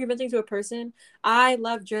 Whether you're venting to a person, I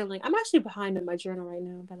love journaling. I'm actually behind in my journal right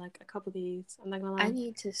now by like a couple of days. I'm not gonna lie. I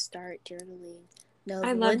need to start journaling. No,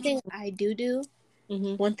 one thing I do.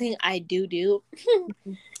 Mm-hmm. One thing I do.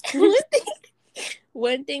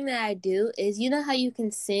 One thing that I do is, you know how you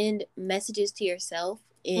can send messages to yourself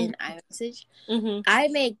in iMessage? Mm-hmm. I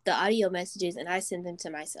make the audio messages and I send them to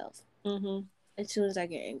myself. Mm-hmm. As soon as I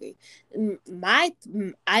get angry. My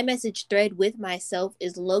iMessage thread with myself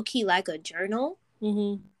is low-key like a journal.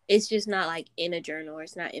 Mm-hmm. It's just not like in a journal or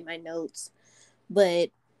it's not in my notes.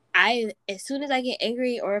 But as soon as I get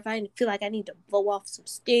angry or if I feel like I need to blow off some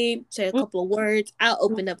steam, say a couple of words, I'll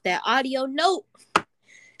open up that audio note,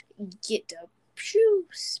 get the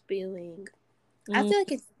spewing. I feel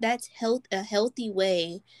like that's a healthy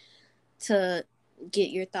way to get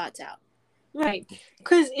your thoughts out. Right.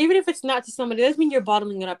 Because even if it's not to somebody, it doesn't mean you're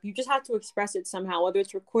bottling it up. You just have to express it somehow, whether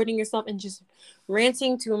it's recording yourself and just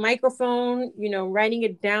ranting to a microphone, writing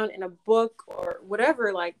it down in a book or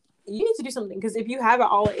whatever. Like, you need to do something because if you have it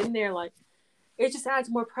all in there, like, it just adds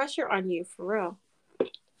more pressure on you, for real.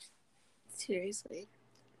 Seriously.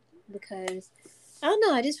 Because, I don't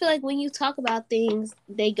know, I just feel like when you talk about things,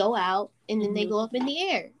 they go out and then they go up in the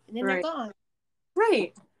air and then they're gone.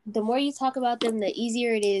 Right. The more you talk about them, the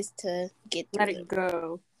easier it is to get through Let it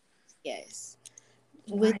go. Yes.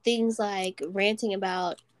 Right. With things like ranting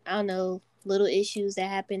about, I don't know, little issues that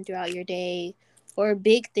happen throughout your day or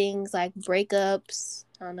big things like breakups,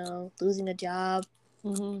 I don't know, losing a job,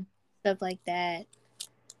 stuff like that.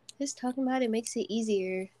 Just talking about it makes it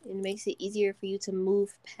easier. It makes it easier for you to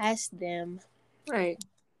move past them. Right.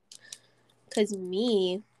 Because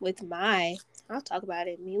I'll talk about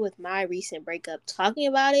it. Me with my recent breakup, talking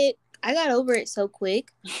about it, I got over it so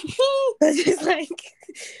quick. It's like,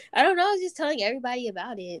 I don't know, I was just telling everybody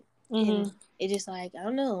about it. And it just like, I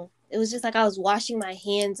don't know. It was just like I was washing my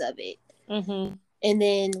hands of it. Mm-hmm. And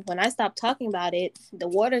then when I stopped talking about it, the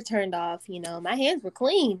water turned off, my hands were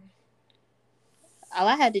clean. All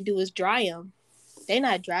I had to do was dry them. They're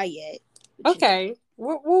not dry yet. Okay.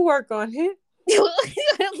 We'll work on it.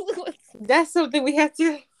 That's something we have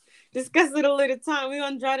to discuss at a later time. We're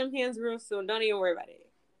going to dry them hands real soon. Don't even worry about it.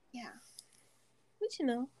 Yeah. But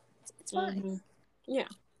it's fine. Yeah.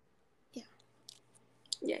 Yeah.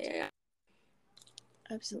 Yeah.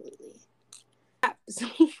 Absolutely.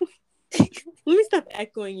 let me stop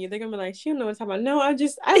echoing you. They're gonna be like, she don't know what I'm talking about. No,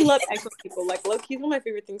 I love echoing people. Like, low-key, it's one of my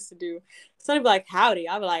favorite things to do. Somebody be like, howdy.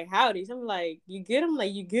 I'll be like, howdy. Somebody like, you good? I'm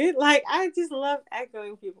like, you good? Like, I just love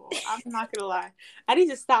echoing people. I'm not gonna lie. I need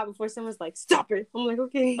to stop before someone's like, stop it. I'm like,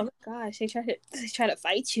 okay. Oh my gosh, they try to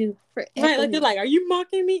fight you for echoing. Right, like, they're like, are you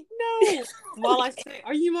mocking me? No. While I say,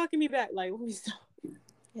 are you mocking me back? Like, let me stop.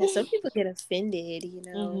 Yeah, some people get offended,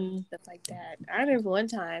 stuff like that. I remember one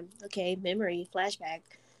time, memory, flashback.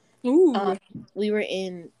 Ooh. I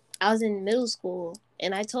was in middle school,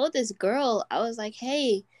 and I told this girl, I was like,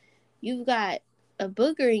 hey, you've got a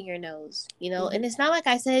booger in your nose, and it's not like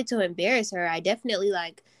I said it to embarrass her. I definitely,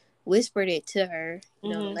 like, whispered it to her,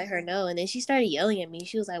 to let her know, and then she started yelling at me.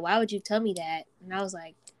 She was like, why would you tell me that? And I was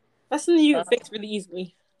like... That's something you can fix really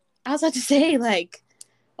easily. I was about to say, like...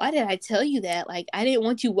 why did I tell you that? Like, I didn't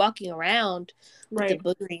want you walking around with the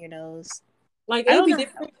booger in your nose. Like, it would be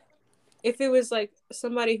different if it was, like,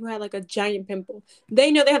 somebody who had, like, a giant pimple.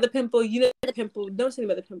 They know they have the pimple. You know the pimple. Don't say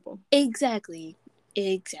about the pimple. Exactly.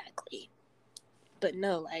 But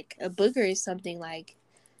no, like, a booger is something, like,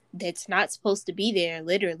 that's not supposed to be there,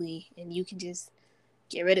 literally, and you can just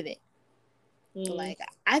get rid of it. Like,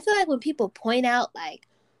 I feel like when people point out, like,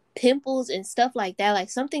 pimples and stuff like that, like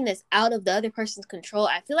something that's out of the other person's control,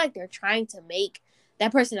 I feel like they're trying to make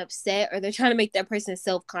that person upset, or they're trying to make that person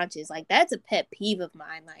self-conscious. Like, that's a pet peeve of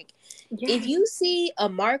mine. Like, if you see a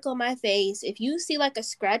mark on my face, if you see like a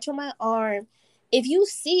scratch on my arm, if you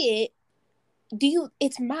see it,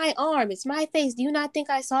 it's my arm, it's my face. Do you not think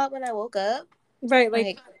I saw it when I woke up? Right.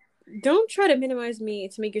 Like don't try to minimize me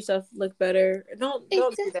to make yourself look better. Don't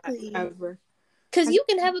do that ever. Because you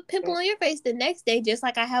can have a pimple on your face the next day, just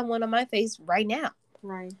like I have one on my face right now.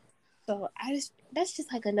 Right. So that's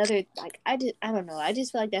just like another, like, I don't know. I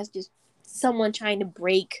just feel like that's just someone trying to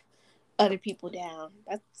break other people down.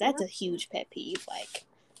 That's a huge pet peeve. Like,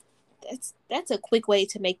 that's a quick way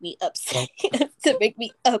to make me upset.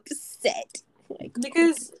 Like,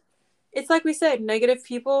 because it's like we said, negative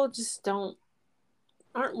people just aren't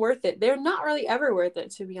worth it. They're not really ever worth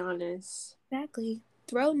it, to be honest. Exactly.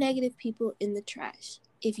 Throw negative people in the trash.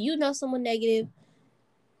 If you know someone negative,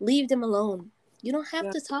 leave them alone. You don't have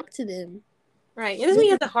to talk to them. Right. It doesn't mean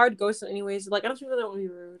you have to hard ghost them anyways. Like, I don't feel that would be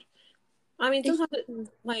rude. I mean, sometimes,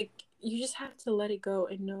 like, you just have to let it go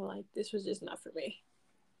and know, like, this was just not for me.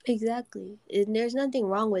 Exactly. And there's nothing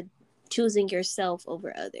wrong with choosing yourself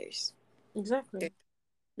over others. Exactly. There's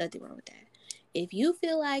nothing wrong with that. If you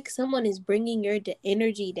feel like someone is bringing your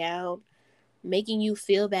energy down, making you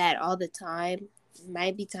feel bad all the time, it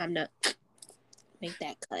might be time to make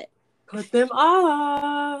that cut. Cut them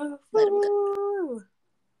off. Let them go.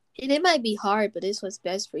 And it might be hard, but it's what's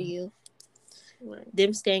best for you. Right.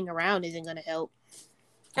 Them staying around isn't going to help.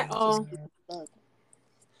 At all.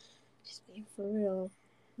 Just being for real.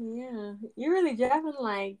 Yeah. You're really dropping,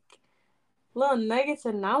 like, little nuggets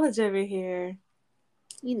of knowledge over here.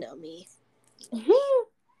 You know me.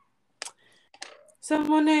 So,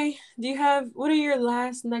 Monet, what are your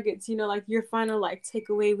last nuggets? Like your final, like,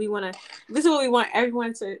 takeaway. This is what we want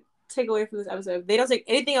everyone to take away from this episode. They don't take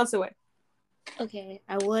anything else away. Okay,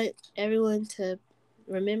 I want everyone to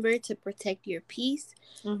remember to protect your peace,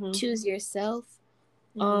 choose yourself,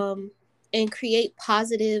 and create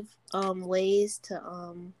positive ways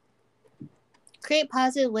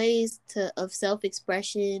of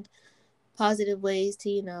self-expression, positive ways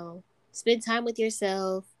to, spend time with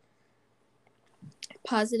yourself,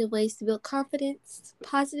 positive ways to build confidence,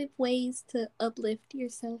 positive ways to uplift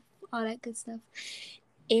yourself, all that good stuff.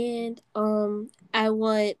 And I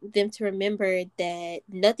want them to remember that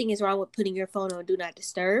nothing is wrong with putting your phone on Do Not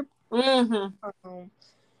Disturb. There's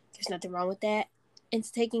nothing wrong with that. And it's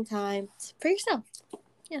taking time for yourself.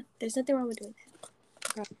 Yeah, there's nothing wrong with doing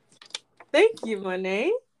that. Thank you,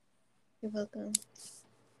 Monet. You're welcome.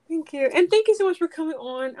 Thank you. And thank you so much for coming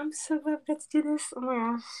on. I'm so glad we got to do this. Oh my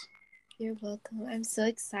gosh. You're welcome. I'm so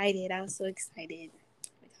excited. I was so excited.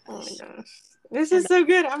 Oh my gosh. This is so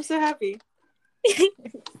good. I'm so happy. Yes.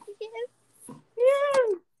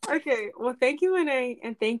 Yeah. Okay. Well, thank you, Monet.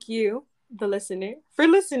 And thank you, the listener, for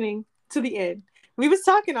listening to the end. We was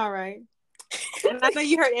talking all right. And I know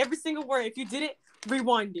you heard every single word. If you didn't,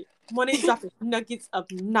 rewind it. Money's dropping nuggets of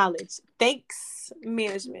knowledge. Thanks,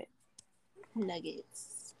 management.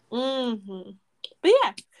 Nuggets. But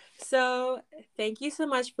yeah. So thank you so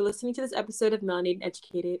much for listening to this episode of Melanated and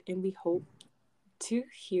Educated. And we hope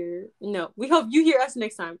you hear us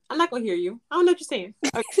next time. I'm not going to hear you. I don't know what you're saying.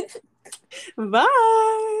 Okay.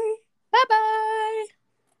 Bye. Bye-bye.